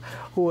group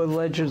who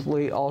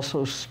allegedly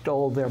also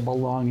stole their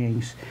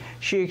belongings.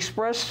 She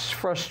expressed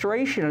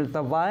frustration at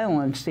the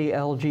violence the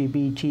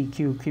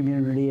LGBTQ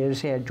community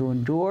has had to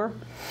endure.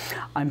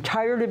 I'm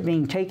tired of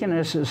being taken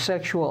as a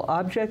sexual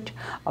object,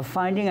 of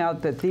finding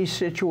out that these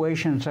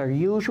situations are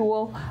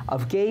usual,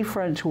 of gay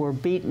friends who are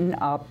beaten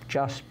up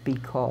just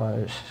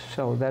because.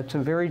 So that's a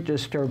very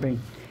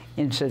disturbing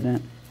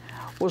incident.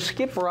 We'll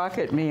skip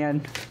Rocket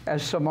Man,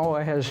 as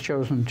Samoa has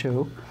chosen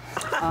to,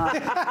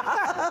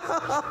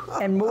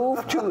 and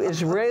move to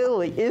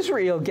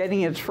Israel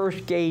getting its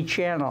first gay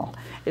channel.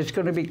 It's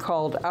going to be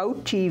called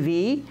Out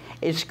TV.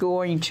 It's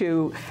going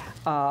to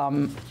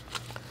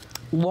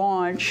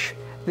launch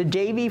the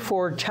day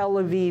before Tel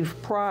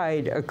Aviv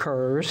Pride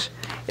occurs.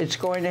 It's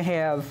going to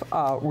have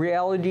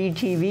reality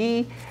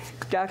TV,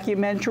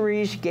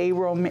 documentaries, gay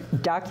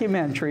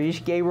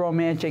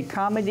romantic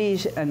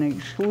comedies, and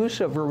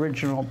exclusive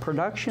original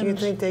productions. Do you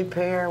think they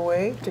pay our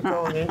way to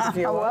go and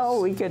interview us?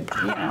 Well, we could,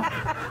 you know,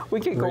 we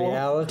could go.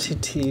 Reality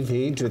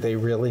TV, do they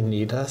really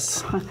need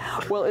us?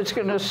 Well, it's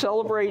going to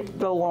celebrate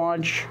the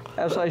launch,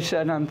 as I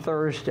said, on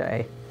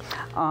Thursday.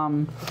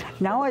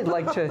 Now I'd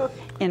like to,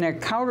 in a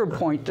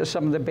counterpoint to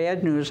some of the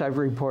bad news I've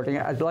reporting,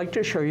 I'd like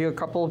to show you a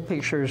couple of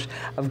pictures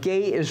of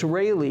gay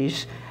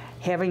Israelis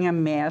having a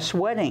mass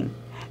wedding.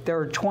 There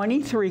are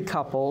 23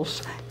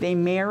 couples. They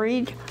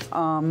married,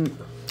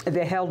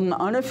 they held an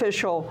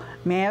unofficial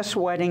mass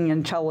wedding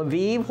in Tel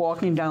Aviv,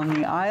 walking down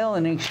the aisle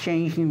and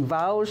exchanging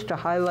vows to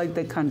highlight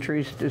the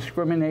country's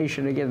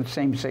discrimination against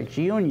same-sex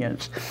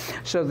unions.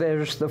 So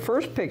there's the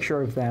first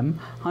picture of them.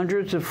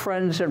 Hundreds of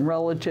friends and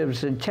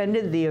relatives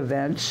attended the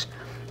events.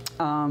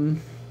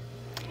 And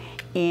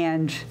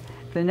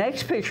the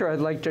next picture I'd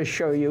like to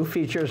show you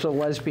features a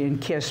lesbian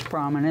kiss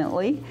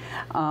prominently.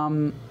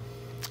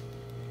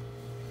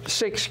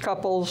 6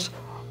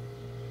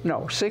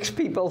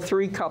 people,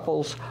 3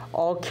 couples,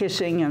 all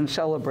kissing and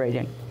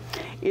celebrating.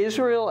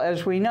 Israel,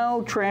 as we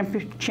know,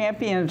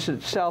 champions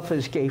itself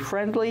as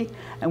gay-friendly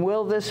and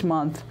will this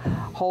month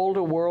hold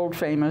a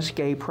world-famous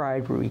Gay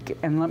Pride Week.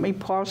 And let me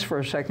pause for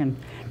a second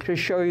to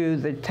show you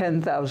the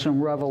 10,000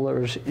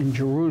 revelers in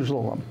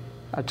Jerusalem.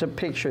 That's a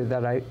picture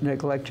that I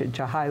neglected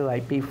to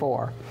highlight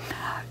before.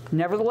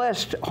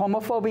 Nevertheless,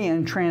 homophobia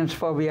and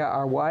transphobia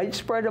are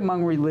widespread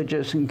among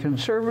religious and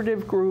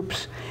conservative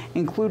groups,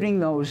 including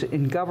those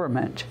in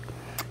government.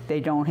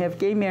 They don't have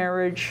gay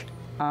marriage,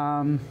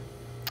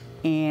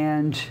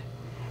 and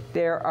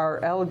there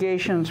are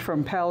allegations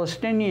from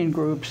Palestinian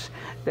groups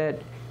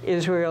that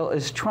Israel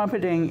is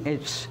trumpeting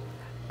its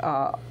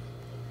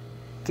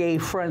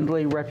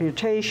gay-friendly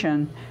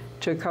reputation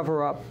to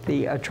cover up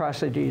the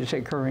atrocities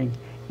occurring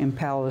in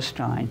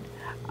Palestine.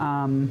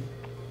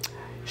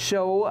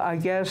 So I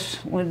guess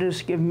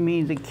Linda's giving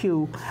me the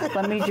cue.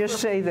 Let me just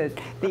say that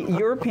the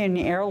European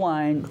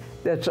airline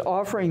that's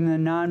offering the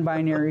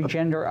non-binary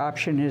gender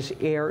option is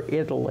Air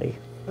Italy.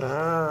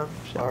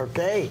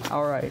 Okay.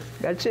 All right,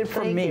 that's it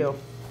from me. Thank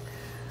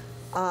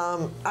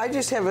you. I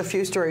just have a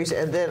few stories,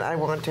 and then I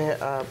want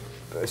to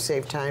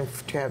save time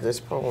to have this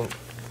poem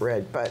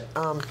read. But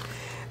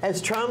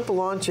as Trump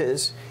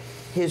launches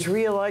his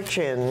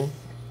re-election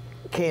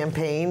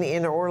campaign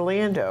in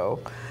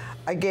Orlando,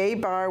 a gay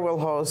bar will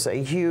host a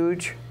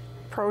huge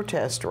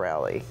protest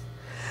rally.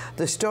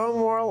 The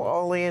Stonewall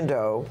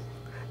Orlando,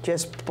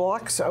 just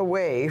blocks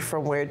away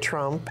from where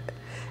Trump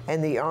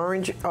and the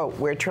Orange,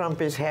 where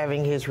Trump is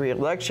having his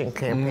re-election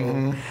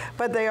campaign.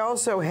 But they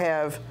also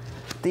have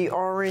the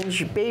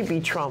Orange Baby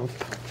Trump,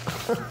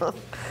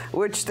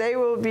 which they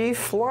will be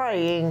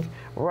flying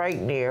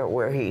right near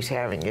where he's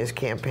having his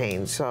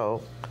campaign.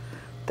 So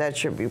that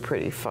should be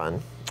pretty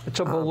fun. It's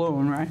a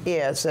balloon, right?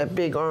 Yeah, it's that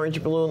big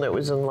orange balloon that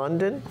was in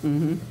London.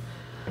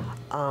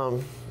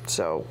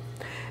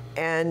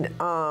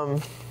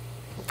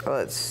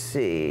 Let's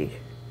see.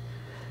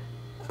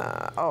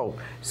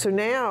 So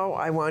now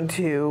I want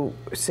to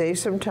save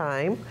some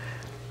time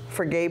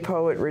for gay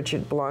poet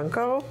Richard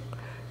Blanco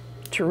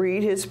to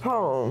read his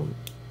poem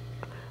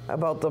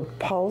about the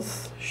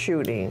Pulse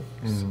shooting.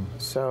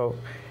 So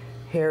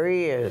here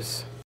he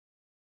is.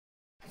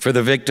 For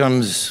the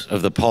victims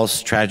of the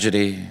Pulse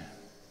tragedy,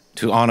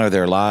 to honor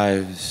their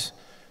lives,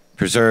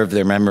 preserve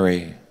their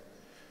memory,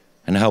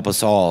 and help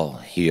us all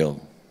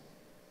heal.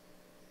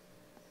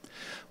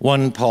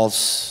 One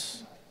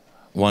pulse,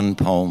 one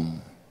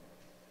poem.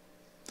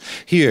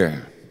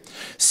 Here,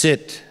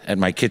 sit at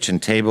my kitchen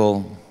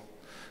table.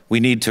 We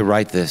need to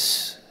write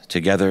this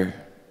together.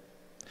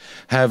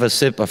 Have a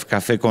sip of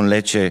café con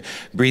leche,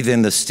 breathe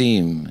in the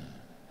steam,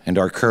 and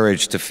our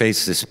courage to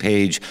face this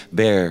page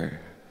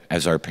bare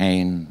as our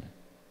pain.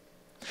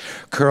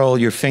 Curl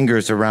your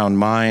fingers around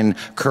mine,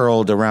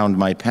 curled around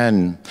my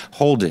pen.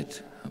 Hold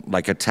it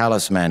like a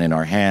talisman in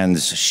our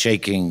hands,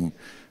 shaking,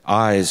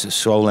 eyes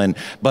swollen.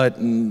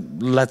 But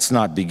let's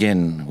not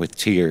begin with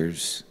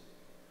tears,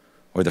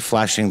 or the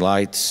flashing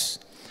lights,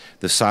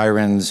 the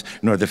sirens,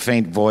 nor the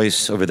faint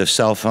voice over the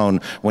cell phone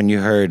when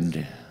you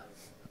heard,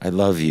 "I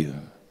love you,"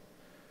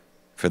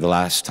 for the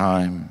last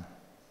time.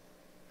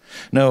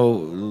 No,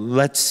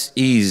 let's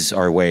ease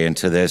our way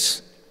into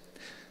this.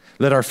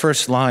 Let our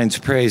first lines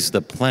praise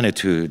the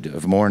plenitude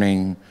of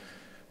morning,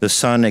 the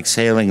sun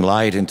exhaling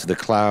light into the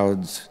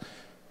clouds.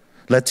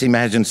 Let's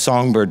imagine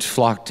songbirds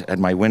flocked at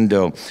my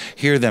window,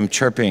 hear them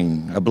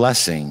chirping a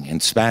blessing in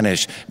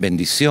Spanish,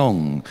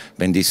 bendición,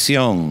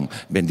 bendición,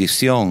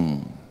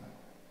 bendición.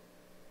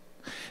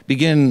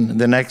 Begin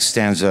the next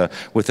stanza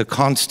with a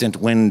constant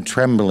wind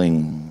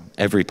trembling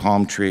every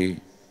palm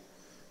tree,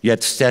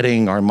 yet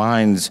steadying our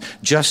minds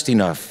just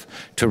enough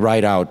to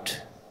write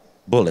out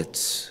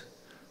bullets,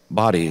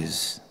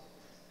 bodies,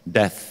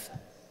 death,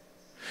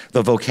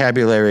 the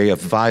vocabulary of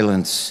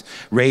violence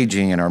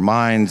raging in our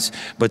minds,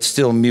 but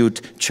still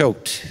mute,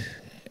 choked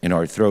in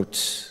our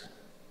throats.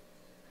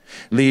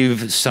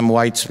 Leave some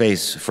white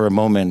space for a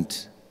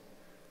moment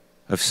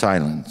of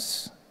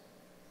silence.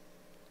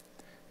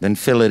 Then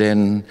fill it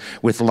in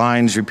with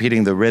lines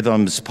repeating the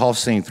rhythms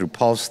pulsing through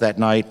pulse that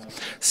night: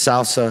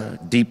 salsa,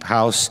 deep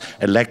house,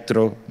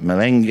 electro,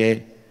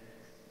 merengue,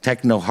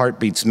 techno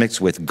heartbeats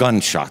mixed with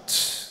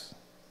gunshots.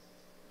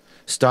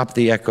 Stop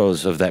the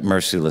echoes of that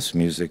merciless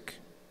music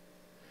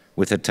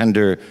with a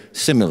tender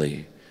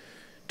simile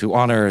to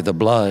honor the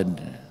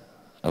blood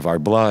of our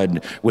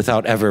blood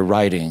without ever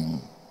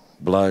writing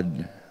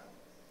blood.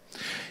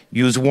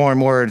 Use warm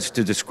words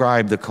to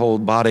describe the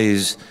cold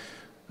bodies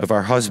of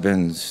our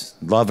husbands,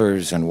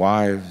 lovers, and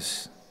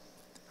wives,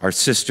 our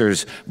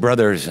sisters,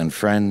 brothers, and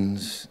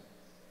friends.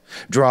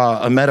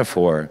 Draw a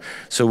metaphor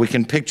so we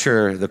can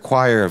picture the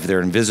choir of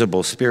their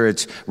invisible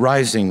spirits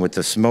rising with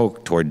the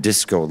smoke toward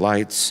disco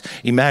lights.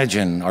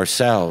 Imagine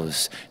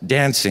ourselves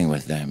dancing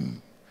with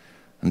them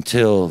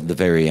until the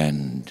very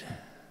end.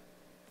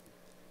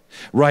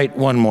 Write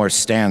one more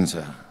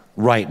stanza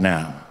right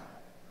now.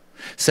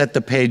 Set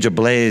the page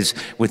ablaze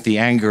with the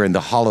anger and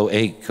the hollow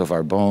ache of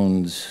our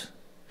bones.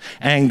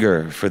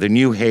 Anger for the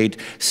new hate,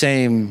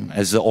 same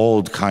as the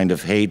old kind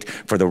of hate,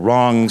 for the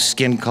wrong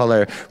skin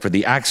color, for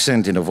the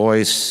accent in a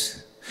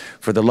voice,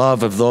 for the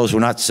love of those we're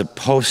not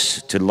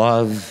supposed to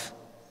love.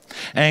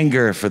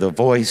 Anger for the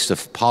voice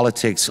of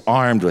politics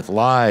armed with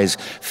lies,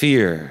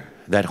 fear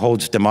that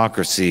holds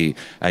democracy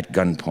at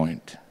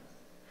gunpoint.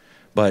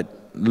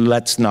 But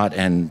let's not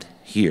end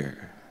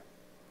here.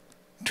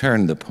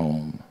 Turn the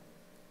poem.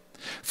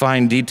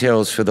 Find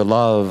details for the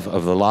love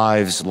of the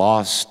lives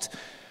lost,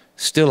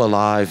 still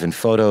alive in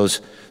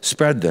photos,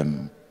 spread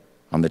them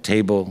on the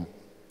table.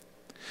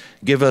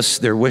 Give us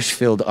their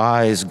wish-filled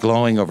eyes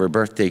glowing over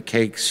birthday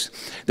cakes,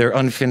 their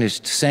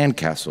unfinished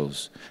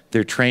sandcastles,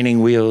 their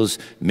training wheels,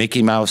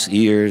 Mickey Mouse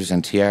ears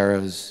and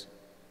tiaras.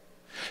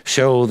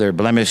 Show their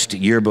blemished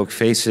yearbook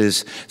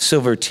faces,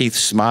 silver teeth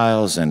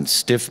smiles and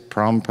stiff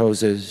prom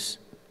poses,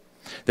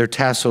 their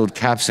tasseled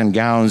caps and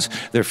gowns,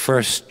 their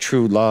first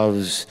true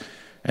loves,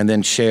 and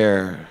then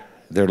share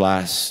their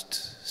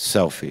last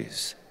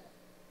selfies.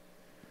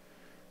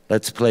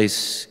 Let's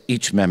place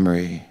each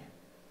memory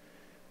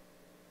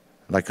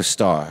like a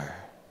star,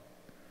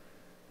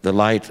 the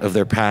light of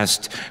their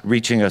past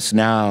reaching us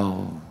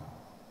now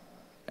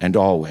and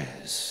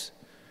always,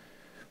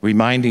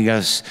 reminding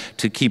us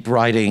to keep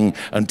writing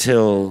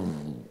until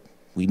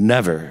we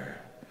never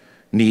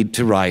need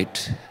to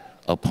write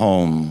a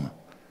poem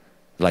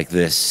like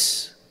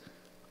this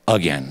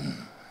again.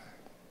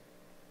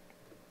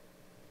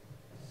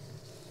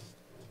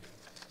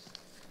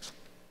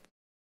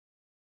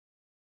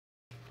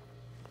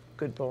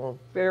 Good poem.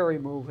 Very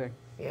moving.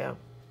 Yeah.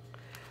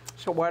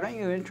 So why don't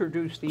you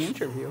introduce the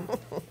interview?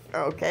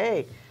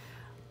 Okay.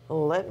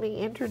 Let me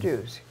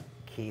introduce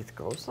Keith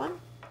Gosselin.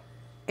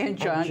 And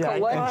John Jack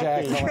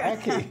Killacky.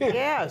 Killacky.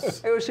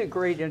 Yes. It was a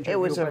great interview. It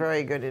was a but-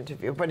 very good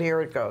interview, but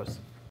here it goes.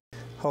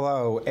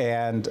 Hello,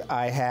 and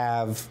I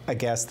have a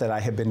guest that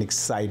I have been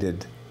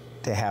excited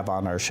to have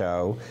on our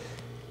show,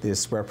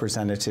 this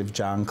Representative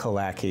John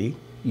Killacky.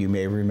 You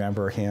may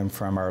remember him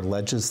from our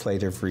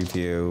legislative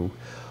review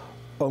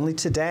only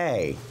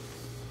today,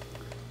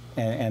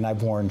 and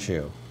I've warned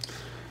you.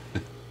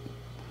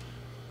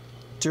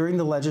 During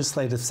the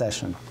legislative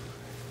session,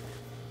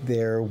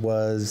 there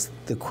was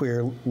the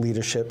Queer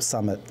Leadership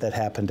Summit that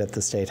happened at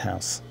the State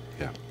House.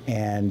 Yeah.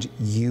 And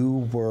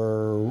you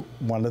were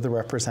one of the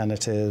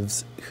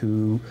representatives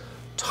who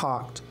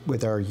talked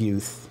with our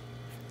youth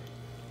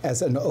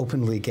as an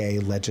openly gay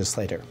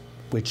legislator,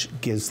 which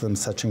gives them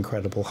such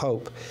incredible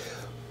hope.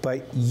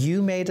 But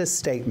you made a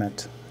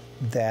statement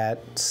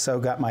that so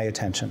got my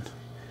attention.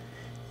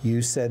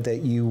 You said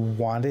that you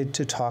wanted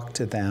to talk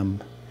to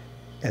them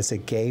as a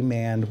gay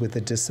man with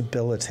a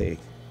disability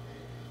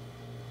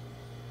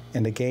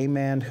and a gay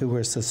man who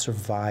was a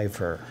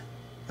survivor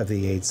of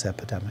the AIDS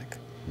epidemic.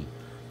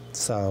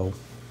 So,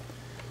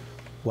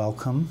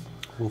 welcome.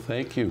 Well,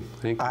 thank you.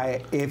 Thank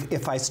you.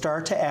 If I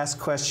start to ask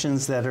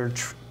questions that are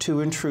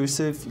too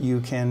intrusive, you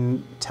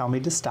can tell me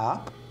to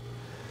stop.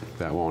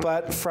 That won't.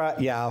 But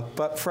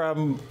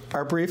from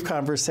our brief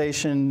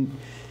conversation,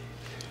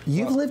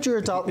 you've lived your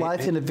adult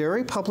life in a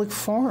very public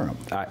forum.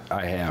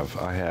 I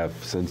have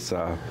since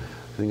I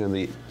think on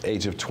the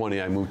age of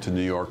 20, I moved to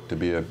New York to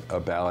be a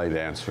ballet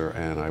dancer,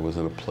 and I was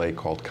in a play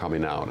called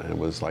Coming Out, and it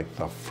was like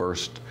the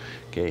first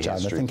gay history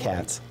Jonathan play.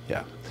 Katz.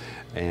 Yeah.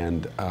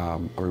 And a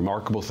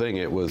remarkable thing,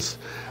 it was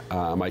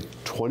my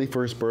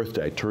 21st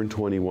birthday, I turned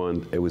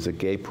 21. It was a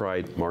gay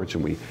pride march,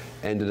 and we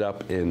ended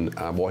up in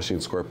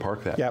Washington Square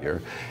Park that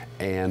year.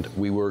 And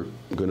we were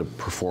going to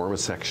perform a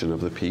section of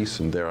the piece,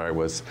 and there I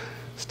was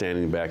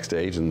standing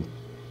backstage, and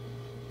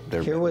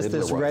here was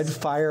this red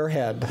fire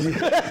head.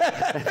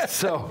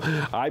 So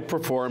I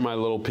performed my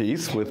little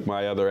piece with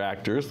my other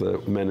actors, the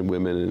men and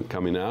women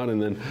coming out,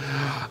 and then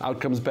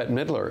out comes Bette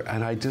Midler,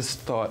 and I just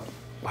thought,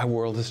 my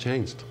world has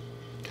changed.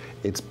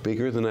 It's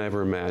bigger than I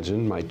ever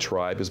imagined. My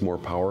tribe is more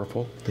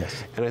powerful.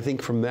 Yes. And I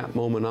think from that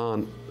moment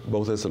on,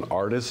 both as an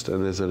artist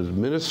and as an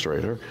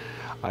administrator,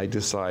 I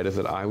decided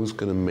that I was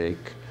going to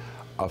make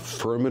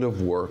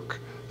affirmative work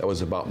that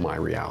was about my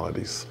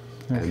realities,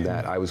 and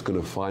that I was going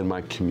to find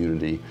my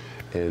community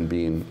in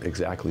being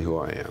exactly who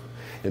I am.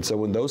 And so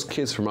when those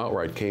kids from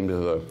Outright came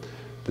to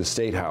the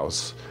State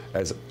House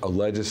as a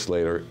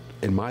legislator,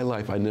 in my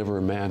life I never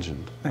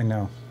imagined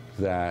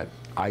that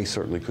I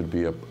certainly could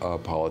be a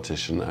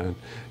politician. And,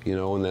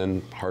 and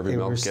then Harvey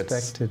Milk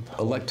gets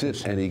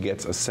elected and he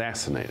gets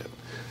assassinated.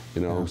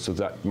 So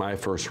that my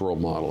first role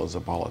model is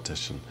a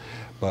politician.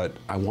 But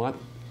I want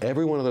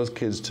every one of those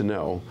kids to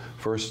know,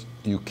 first,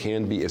 you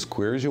can be as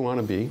queer as you want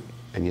to be,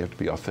 and you have to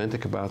be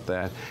authentic about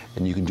that,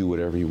 and you can do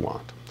whatever you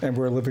want. And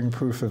we're living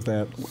proof of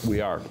that. We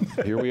are.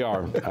 Here we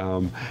are.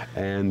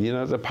 And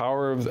the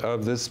power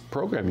of this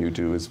program you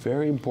do is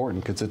very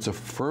important because it's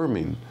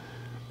affirming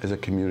as a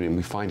community, and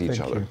we find each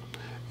other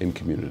in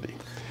community.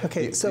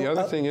 Okay, so the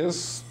other thing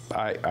is,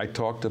 I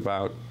talked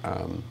about,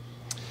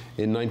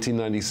 in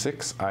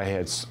 1996, I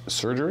had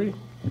surgery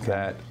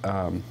that,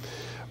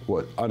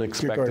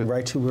 unexpected. You're going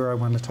right to where I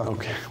want to talk.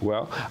 Okay,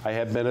 well, I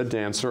had been a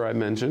dancer, I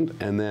mentioned,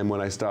 and then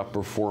when I stopped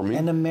performing.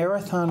 And a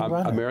marathon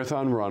runner. A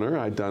marathon runner.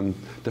 I'd done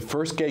the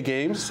first gay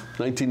games,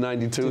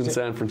 1992 in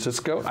San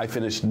Francisco. I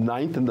finished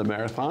 9th in the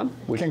marathon.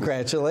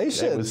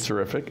 Congratulations. It was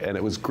terrific, and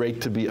it was great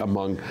to be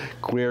among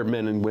queer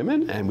men and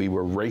women, and we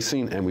were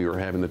racing, and we were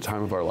having the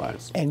time of our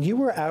lives. And you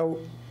were out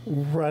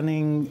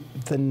running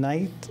the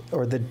night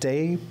or the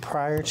day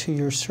prior to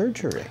your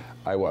surgery.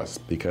 I was,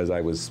 because I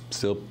was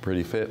still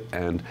pretty fit,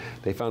 and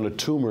they found a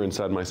tumor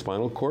inside my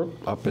spinal cord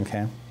up in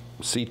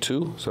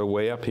C2, so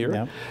way up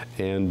here.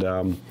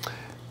 And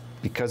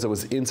because it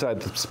was inside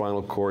the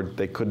spinal cord,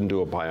 they couldn't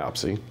do a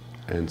biopsy.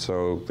 And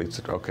so they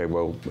said, okay,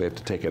 well, we have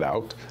to take it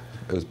out.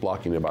 It was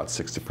blocking about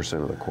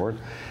 60% of the cord.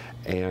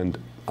 And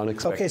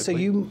unexpectedly. Okay, so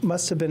you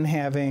must have been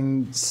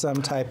having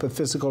some type of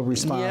physical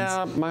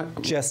response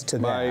just to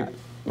that.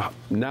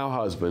 Now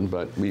husband,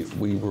 but we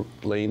were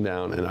laying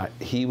down, and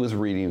he was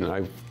reading, and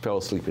I fell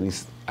asleep, and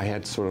I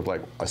had sort of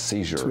like a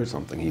seizure or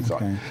something, he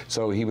thought.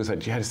 So he was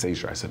like, you had a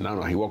seizure? I said, no,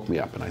 he woke me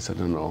up, and I said,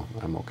 no,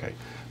 I'm okay.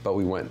 But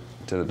we went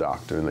to the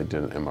doctor, and they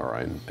did an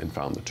MRI and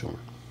found the tumor.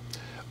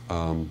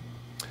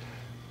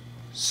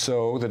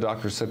 So the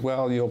doctor said,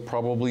 well, you'll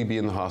probably be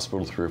in the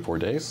hospital 3 or 4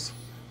 days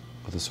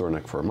with a sore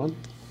neck for a month.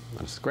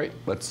 I said, great,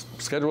 let's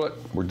schedule it,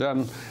 we're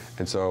done.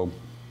 And so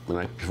the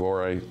night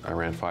before, I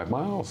ran 5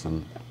 miles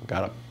and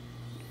got up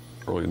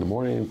early in the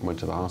morning, went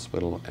to the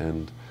hospital,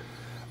 and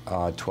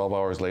 12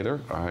 hours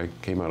later, I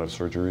came out of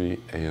surgery,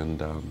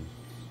 and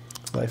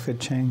life had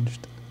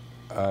changed.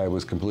 I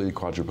was completely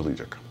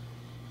quadriplegic.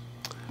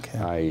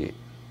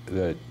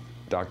 The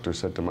doctor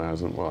said to my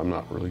husband, well, I'm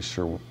not really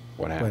sure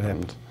what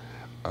happened.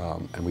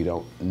 And we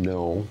don't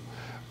know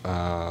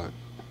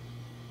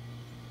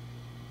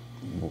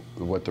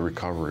what the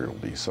recovery will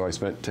be. So I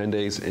spent 10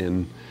 days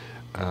in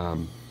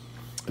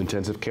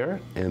intensive care,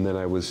 and then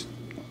I was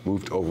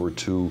moved over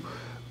to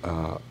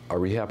a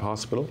rehab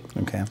hospital.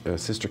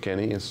 Sister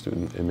Kenny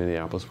Institute in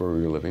Minneapolis, where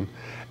we were living,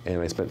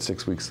 and I spent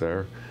 6 weeks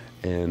there,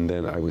 and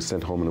then I was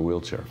sent home in a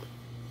wheelchair.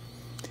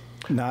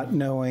 Not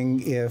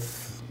knowing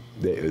if...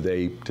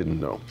 They didn't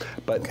know.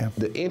 But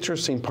the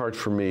interesting part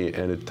for me,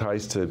 and it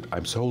ties to,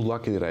 I'm so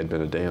lucky that I'd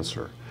been a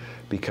dancer,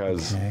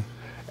 because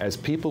as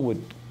people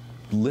would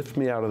lift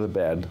me out of the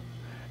bed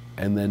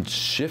and then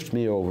shift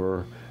me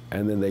over,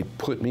 and then they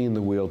put me in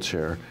the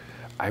wheelchair,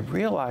 I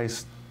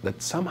realized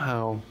that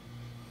somehow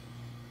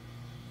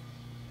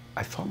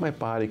I thought my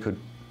body could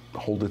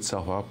hold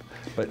itself up,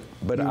 but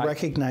You I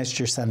recognized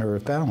your center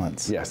of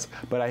balance. yes,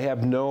 but I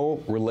have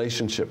no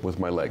relationship with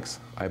my legs.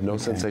 I have no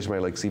sensation in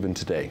my legs even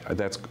today.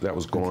 That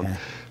was gone. Okay.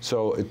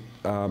 So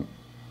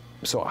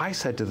so I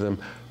said to them,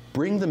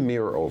 bring the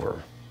mirror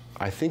over.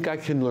 I think I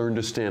can learn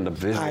to stand up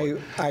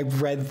visually. I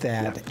read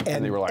that, Yeah.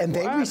 And they were like, and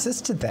they "What?"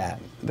 resisted that.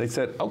 They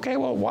said, okay,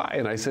 well, why?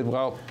 And I said,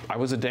 well, I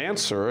was a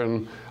dancer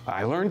and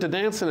I learned to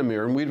dance in a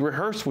mirror and we'd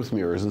rehearse with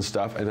mirrors and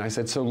stuff. And I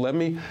said, so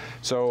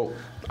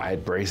I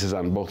had braces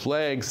on both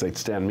legs. They'd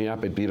stand me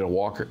up, I'd be in a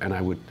walker,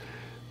 and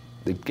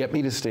they'd get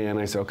me to stand.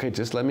 I said, okay,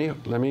 just let me, you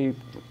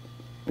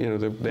know,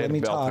 they had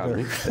a belt on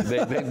me.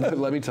 They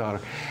let me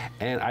totter.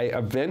 And I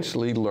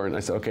eventually learned, I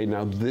said, okay,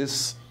 now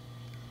this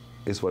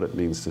is what it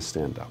means to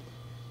stand up.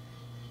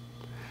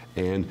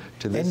 And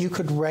to this, And you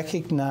could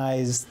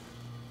recognize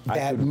I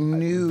that could,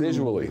 new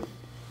visually.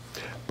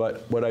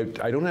 But what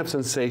I don't have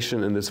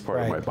sensation in this part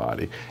of Right. my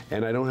body,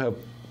 and I don't have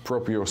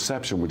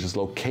proprioception, which is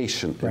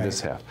location in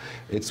this half.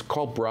 It's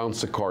called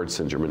Brown-Séquard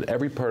syndrome. In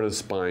every part of the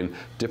spine,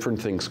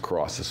 different things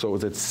cross. So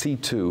at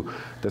C2,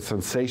 the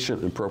sensation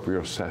and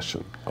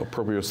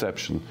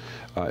proprioception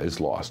is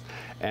lost.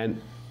 And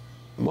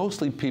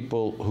mostly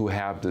people who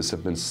have this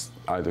have been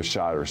either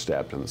shot or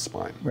stabbed in the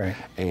spine. Right.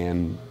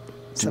 And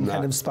some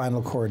kind of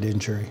spinal cord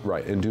injury.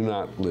 Right, and do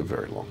not live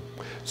very long.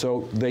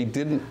 So they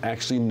didn't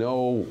actually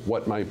know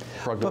what my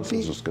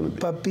prognosis was going to be.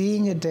 But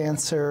being a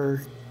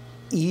dancer,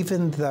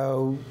 even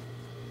though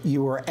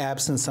you were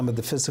absent some of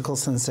the physical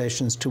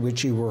sensations to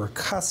which you were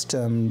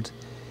accustomed,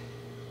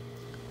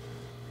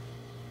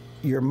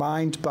 your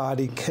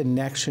mind-body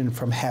connection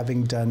from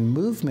having done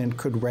movement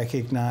could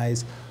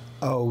recognize,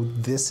 oh,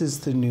 this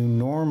is the new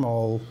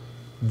normal.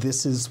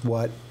 This is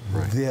what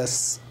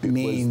this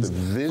means.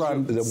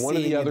 One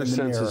of the other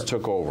senses mirror.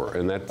 took over,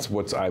 and that's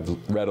what I've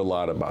read a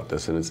lot about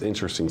this, and it's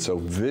interesting. So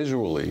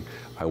visually,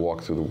 I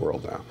walk through the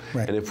world now.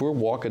 Right. And if we're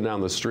walking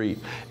down the street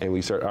and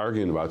we start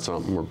arguing about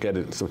something or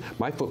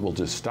my foot will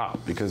just stop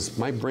because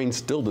my brain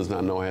still does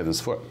not know I have this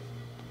foot.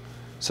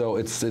 So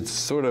it's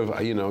sort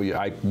of, you know,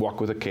 I walk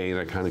with a cane,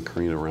 I kind of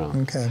careen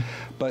around. Okay.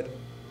 But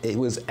it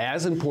was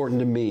as important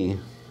to me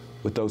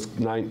with those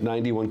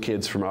 91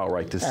 kids from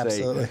Outright to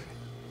Absolutely. say,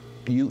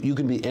 you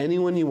can be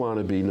anyone you want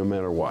to be, no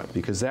matter what,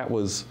 because that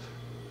was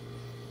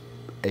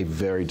a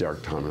very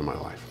dark time in my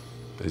life.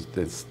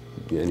 It's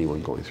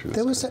anyone going through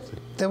this.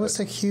 There was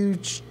a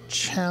huge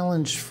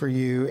challenge for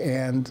you,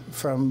 and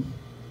from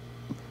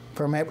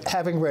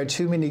having read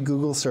too many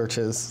Google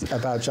searches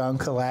about John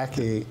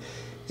Killacky,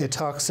 it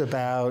talks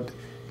about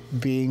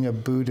being a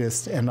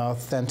Buddhist and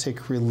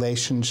authentic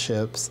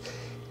relationships,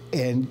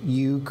 and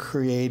you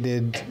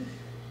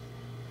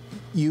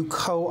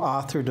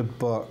co-authored a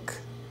book,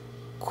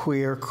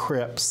 Queer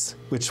Crips,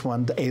 which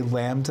won a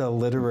Lambda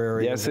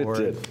Literary Award. Yes, it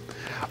did.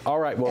 All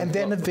right. Well, And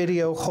then a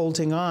video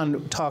holding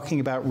on, talking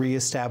about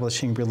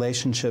reestablishing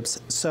relationships.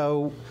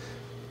 So,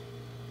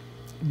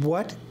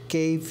 what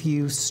gave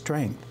you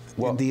strength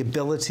and the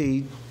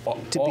ability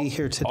to be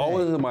here today?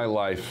 All of my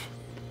life,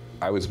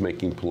 I was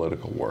making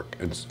political work,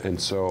 and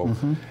so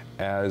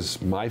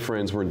as my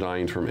friends were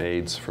dying from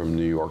AIDS from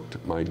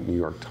my New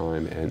York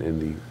time, and in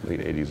the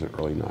late 80s and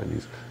early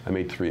 90s, I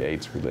made 3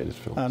 AIDS-related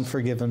films.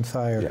 Unforgiven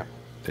Fire. Yeah.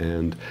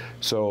 And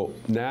so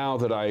now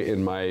that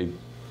in my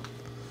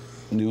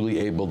newly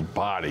abled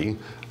body,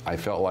 I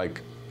felt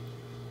like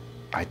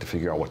I had to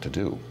figure out what to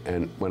do.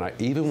 And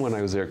even when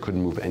I was there, I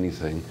couldn't move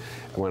anything.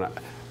 When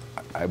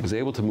I was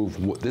able to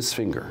move this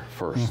finger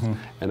first.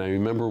 And I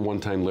remember one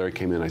time Larry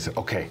came in and I said,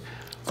 okay.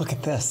 Look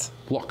at this.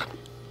 Look.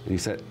 And he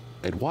said,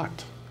 at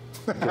what?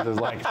 Because it was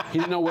like, he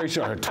didn't know where he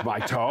should, my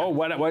toe,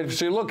 what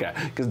should he look at?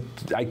 Because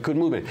I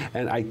couldn't move it.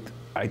 And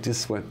I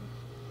just went,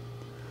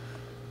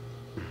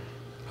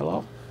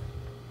 hello?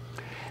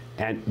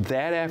 And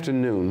that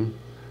afternoon,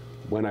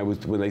 when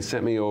they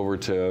sent me over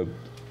to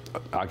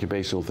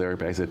occupational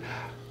therapy, I said,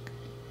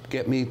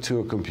 get me to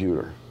a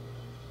computer.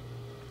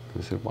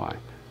 I said, why?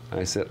 And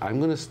I said, I'm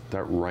going to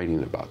start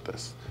writing about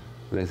this.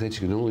 And they said, you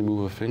can only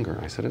move a finger.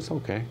 I said, it's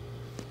okay.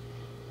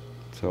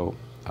 So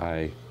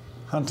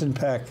Hunt and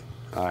peck.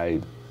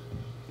 I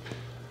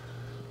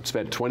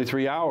spent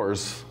 23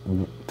 hours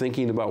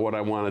thinking about what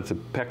I wanted to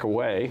peck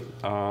away.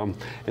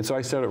 And so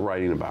I started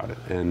writing about it,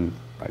 and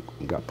I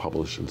got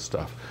published and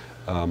stuff.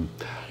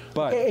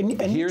 But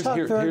And you talk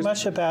very here's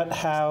much about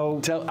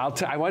how...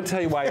 I want to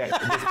tell you why this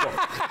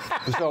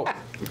book. So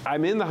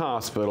I'm in the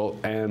hospital,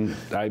 and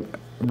I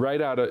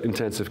right out of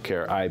intensive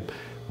care. I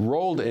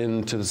rolled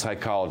into the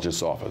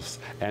psychologist's office,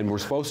 and we're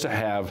supposed to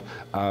have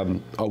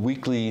a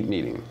weekly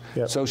meeting.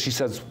 Yep. So she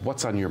says,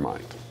 what's on your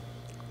mind?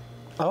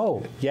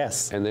 Oh,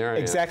 yes. And there I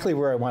am. Exactly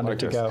where I wanted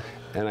to go.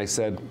 And I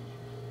said,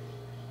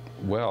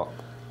 well,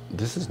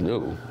 this is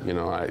new, you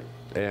know,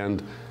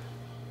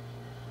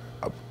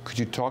 could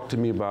you talk to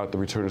me about the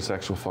return of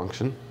sexual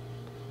function?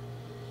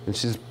 And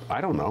she says, I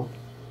don't know.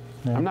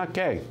 Yeah. I'm not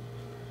gay.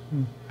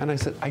 And I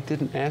said, I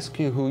didn't ask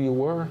you who you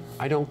were.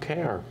 I don't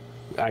care.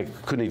 I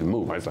couldn't even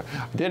move. I was like,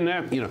 I didn't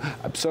have, you know.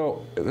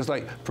 So it was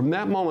like, from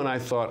that moment I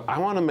thought, I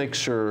want to make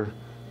sure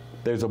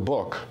there's a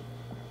book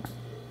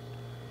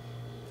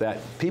that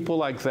people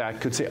like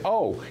that could say,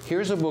 oh,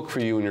 here's a book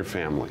for you and your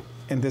family.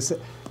 And this,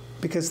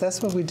 because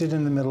that's what we did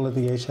in the middle of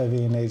the HIV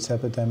and AIDS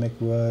epidemic,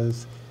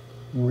 was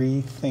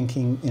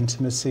rethinking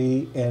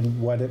intimacy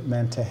and what it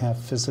meant to have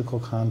physical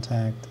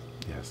contact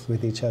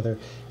with each other.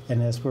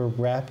 And as we're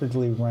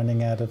rapidly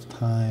running out of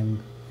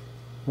time,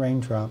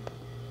 Raindrop,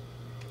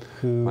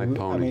 who, My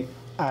pony.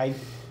 I mean,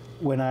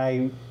 when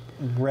I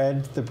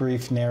read the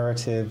brief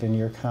narrative in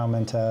your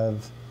comment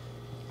of,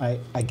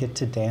 I get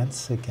to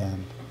dance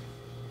again.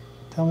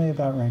 Tell me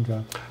about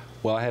Raindrop.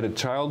 Well, I had a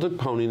childhood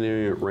pony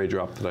named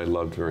Raindrop that I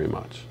loved very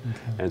much.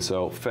 Okay. And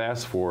so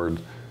fast forward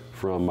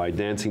from my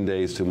dancing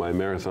days to my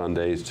marathon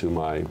days to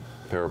my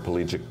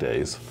paraplegic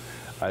days,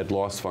 I had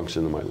lost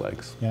function in my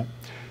legs. Yeah.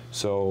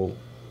 So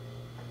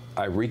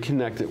I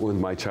reconnected with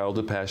my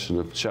childhood passion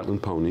of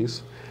Shetland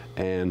ponies,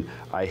 and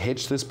I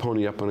hitched this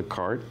pony up on a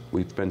cart.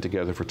 We've been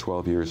together for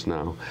 12 years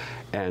now,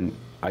 and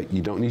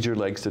you don't need your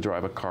legs to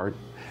drive a cart.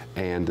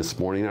 And this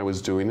morning I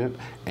was doing it,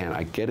 and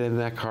I get in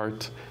that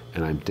cart,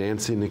 and I'm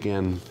dancing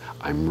again,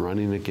 I'm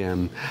running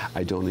again,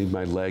 I don't need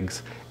my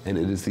legs, and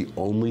it is the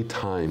only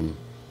time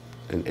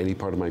in any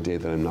part of my day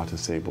that I'm not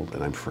disabled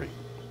and I'm free.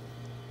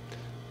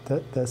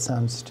 That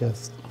sounds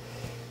just...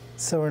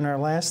 So in our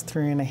last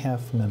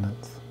 3.5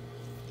 minutes,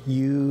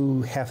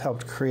 you have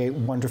helped create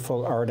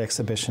wonderful art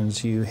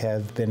exhibitions. You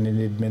have been an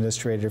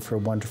administrator for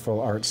wonderful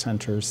art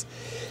centers.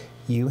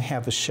 You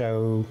have a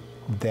show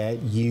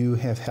that you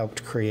have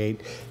helped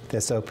create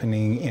that's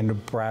opening in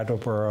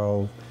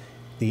Brattleboro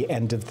the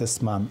end of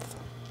this month.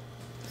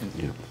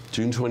 Yeah.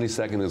 June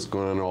 22nd is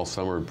going on all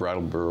summer at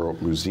Brattleboro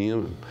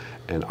Museum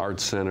and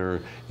Art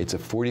Center. It's a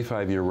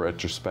 45-year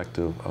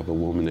retrospective of a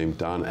woman named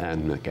Donna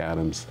Ann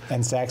McAdams.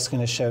 And Zach's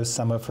going to show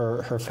some of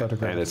her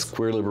photographs. And it's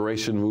queer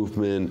liberation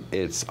movement.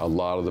 It's a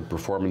lot of the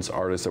performance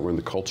artists that were in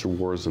the culture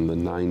wars in the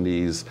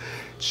 90s.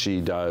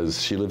 She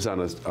lives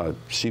on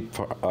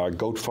a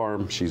goat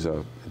farm. She's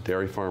a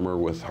dairy farmer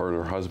with her and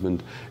her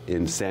husband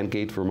in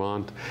Sandgate,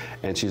 Vermont.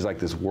 And she's like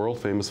this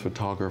world-famous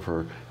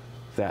photographer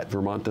that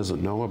Vermont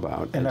doesn't know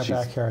about. In our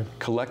backyard.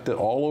 Collected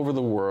all over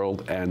the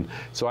world. And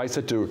so I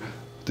said to her,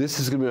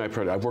 this is going to be my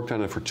project. I've worked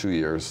on it for 2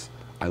 years.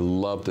 I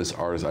love this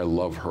artist. I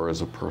love her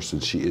as a person.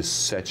 She is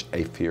such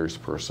a fierce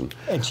person.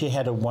 And she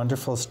had a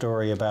wonderful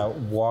story about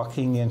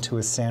walking into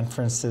a San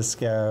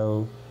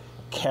Francisco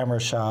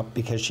camera shop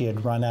because she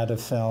had run out of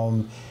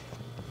film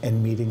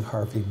and meeting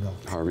Harvey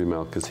Milk. Harvey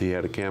Milk, because he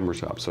had a camera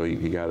shop, so he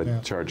got a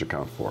charge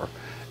account for her.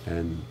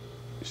 And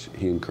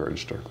he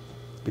encouraged her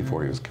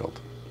before he was killed.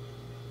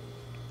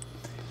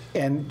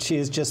 And she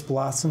has just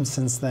blossomed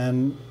since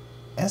then,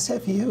 as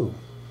have you.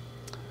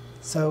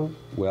 So,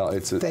 well,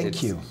 it's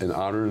thank you. An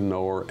honor to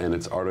know her, and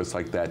it's artists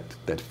like that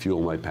that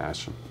fuel my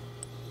passion.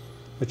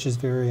 Which is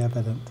very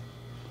evident.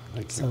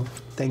 Thank you. So,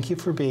 thank you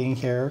for being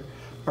here.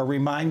 A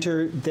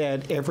reminder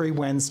that every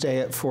Wednesday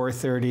at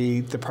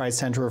 4:30, the Pride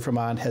Center of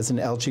Vermont has an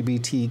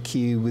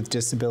LGBTQ with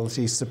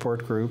disability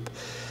support group.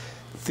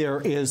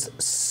 There is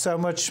so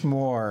much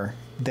more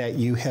that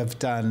you have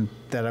done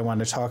that I want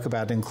to talk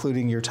about,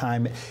 including your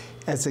time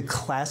as a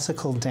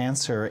classical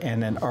dancer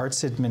and an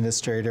arts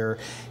administrator,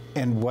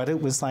 and what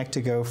it was like to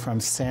go from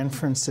San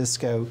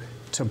Francisco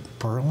to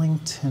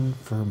Burlington,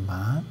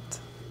 Vermont.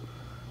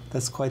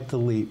 That's quite the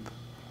leap.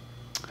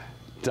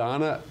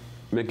 Donna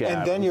McAdams.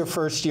 And then your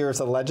first year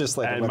as a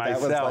legislator. And what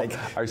myself, that was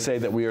like. I say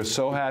that we are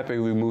so happy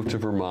we moved to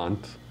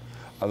Vermont.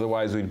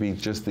 Otherwise, we'd be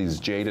just these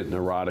jaded,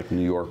 neurotic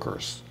New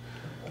Yorkers.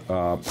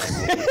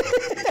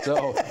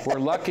 So we're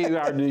lucky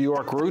our New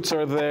York roots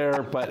are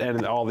there,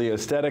 and all the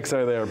aesthetics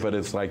are there, but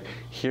it's like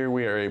here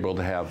we are able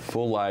to have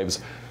full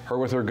lives, her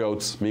with her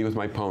goats, me with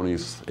my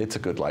ponies. It's a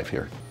good life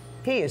here.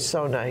 He is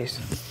so nice.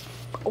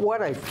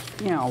 What a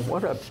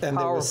powerful. And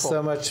there was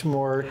so much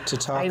more to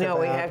talk about. I know,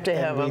 we have to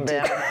have him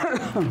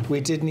back.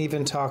 We didn't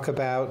even talk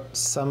about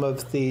some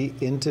of the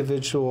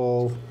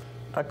individual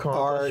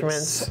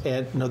accomplishments. Arts,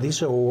 and no,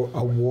 these are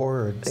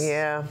awards.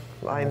 Yeah,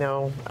 I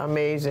know.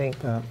 Amazing.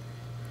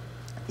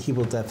 He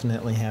will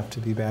definitely have to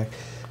be back.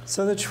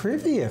 So the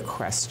trivia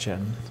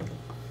question,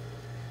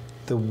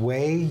 the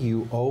way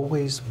you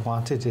always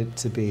wanted it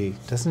to be,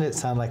 doesn't it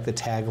sound like the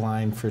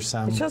tagline for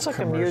some It sounds like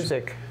commercial? a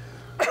music.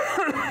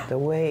 The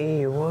way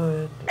you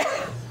want.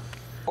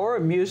 Or a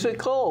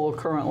musical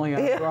currently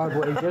on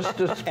Broadway.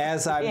 Just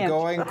As I'm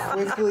going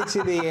quickly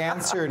to the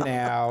answer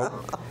now,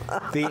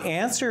 the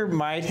answer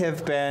might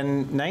have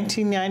been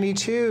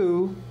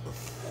 1992.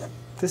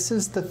 This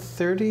is the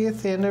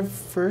 30th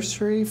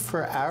anniversary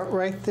for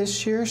Outright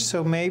this year,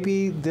 so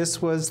maybe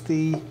this was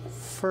the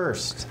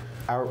first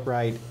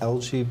outright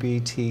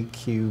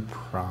LGBTQ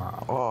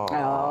prom.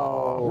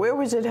 Oh. Where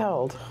was it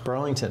held?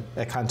 Burlington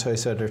at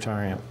Contois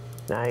Auditorium,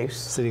 Nice.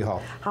 City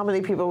Hall. How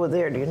many people were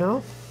there, do you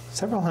know?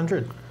 Several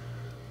hundred.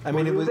 I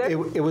mean, you there?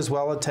 it was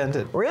well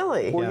attended.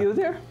 Really? Were you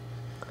there?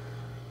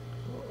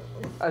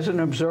 As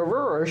an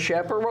observer or a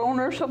chaperone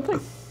or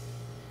something?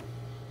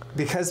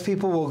 Because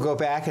people will go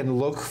back and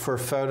look for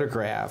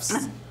photographs,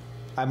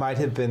 I might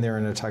have been there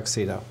in a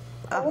tuxedo.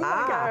 Oh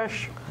my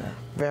gosh.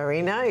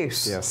 Very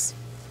nice. Yes.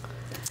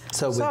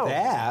 So with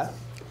that,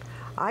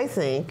 I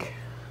think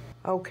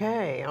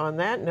Okay, on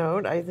that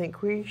note, I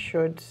think we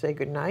should say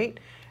goodnight.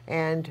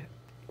 And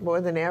more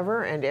than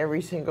ever and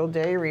every single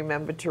day,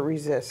 remember to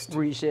resist.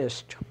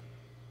 Resist.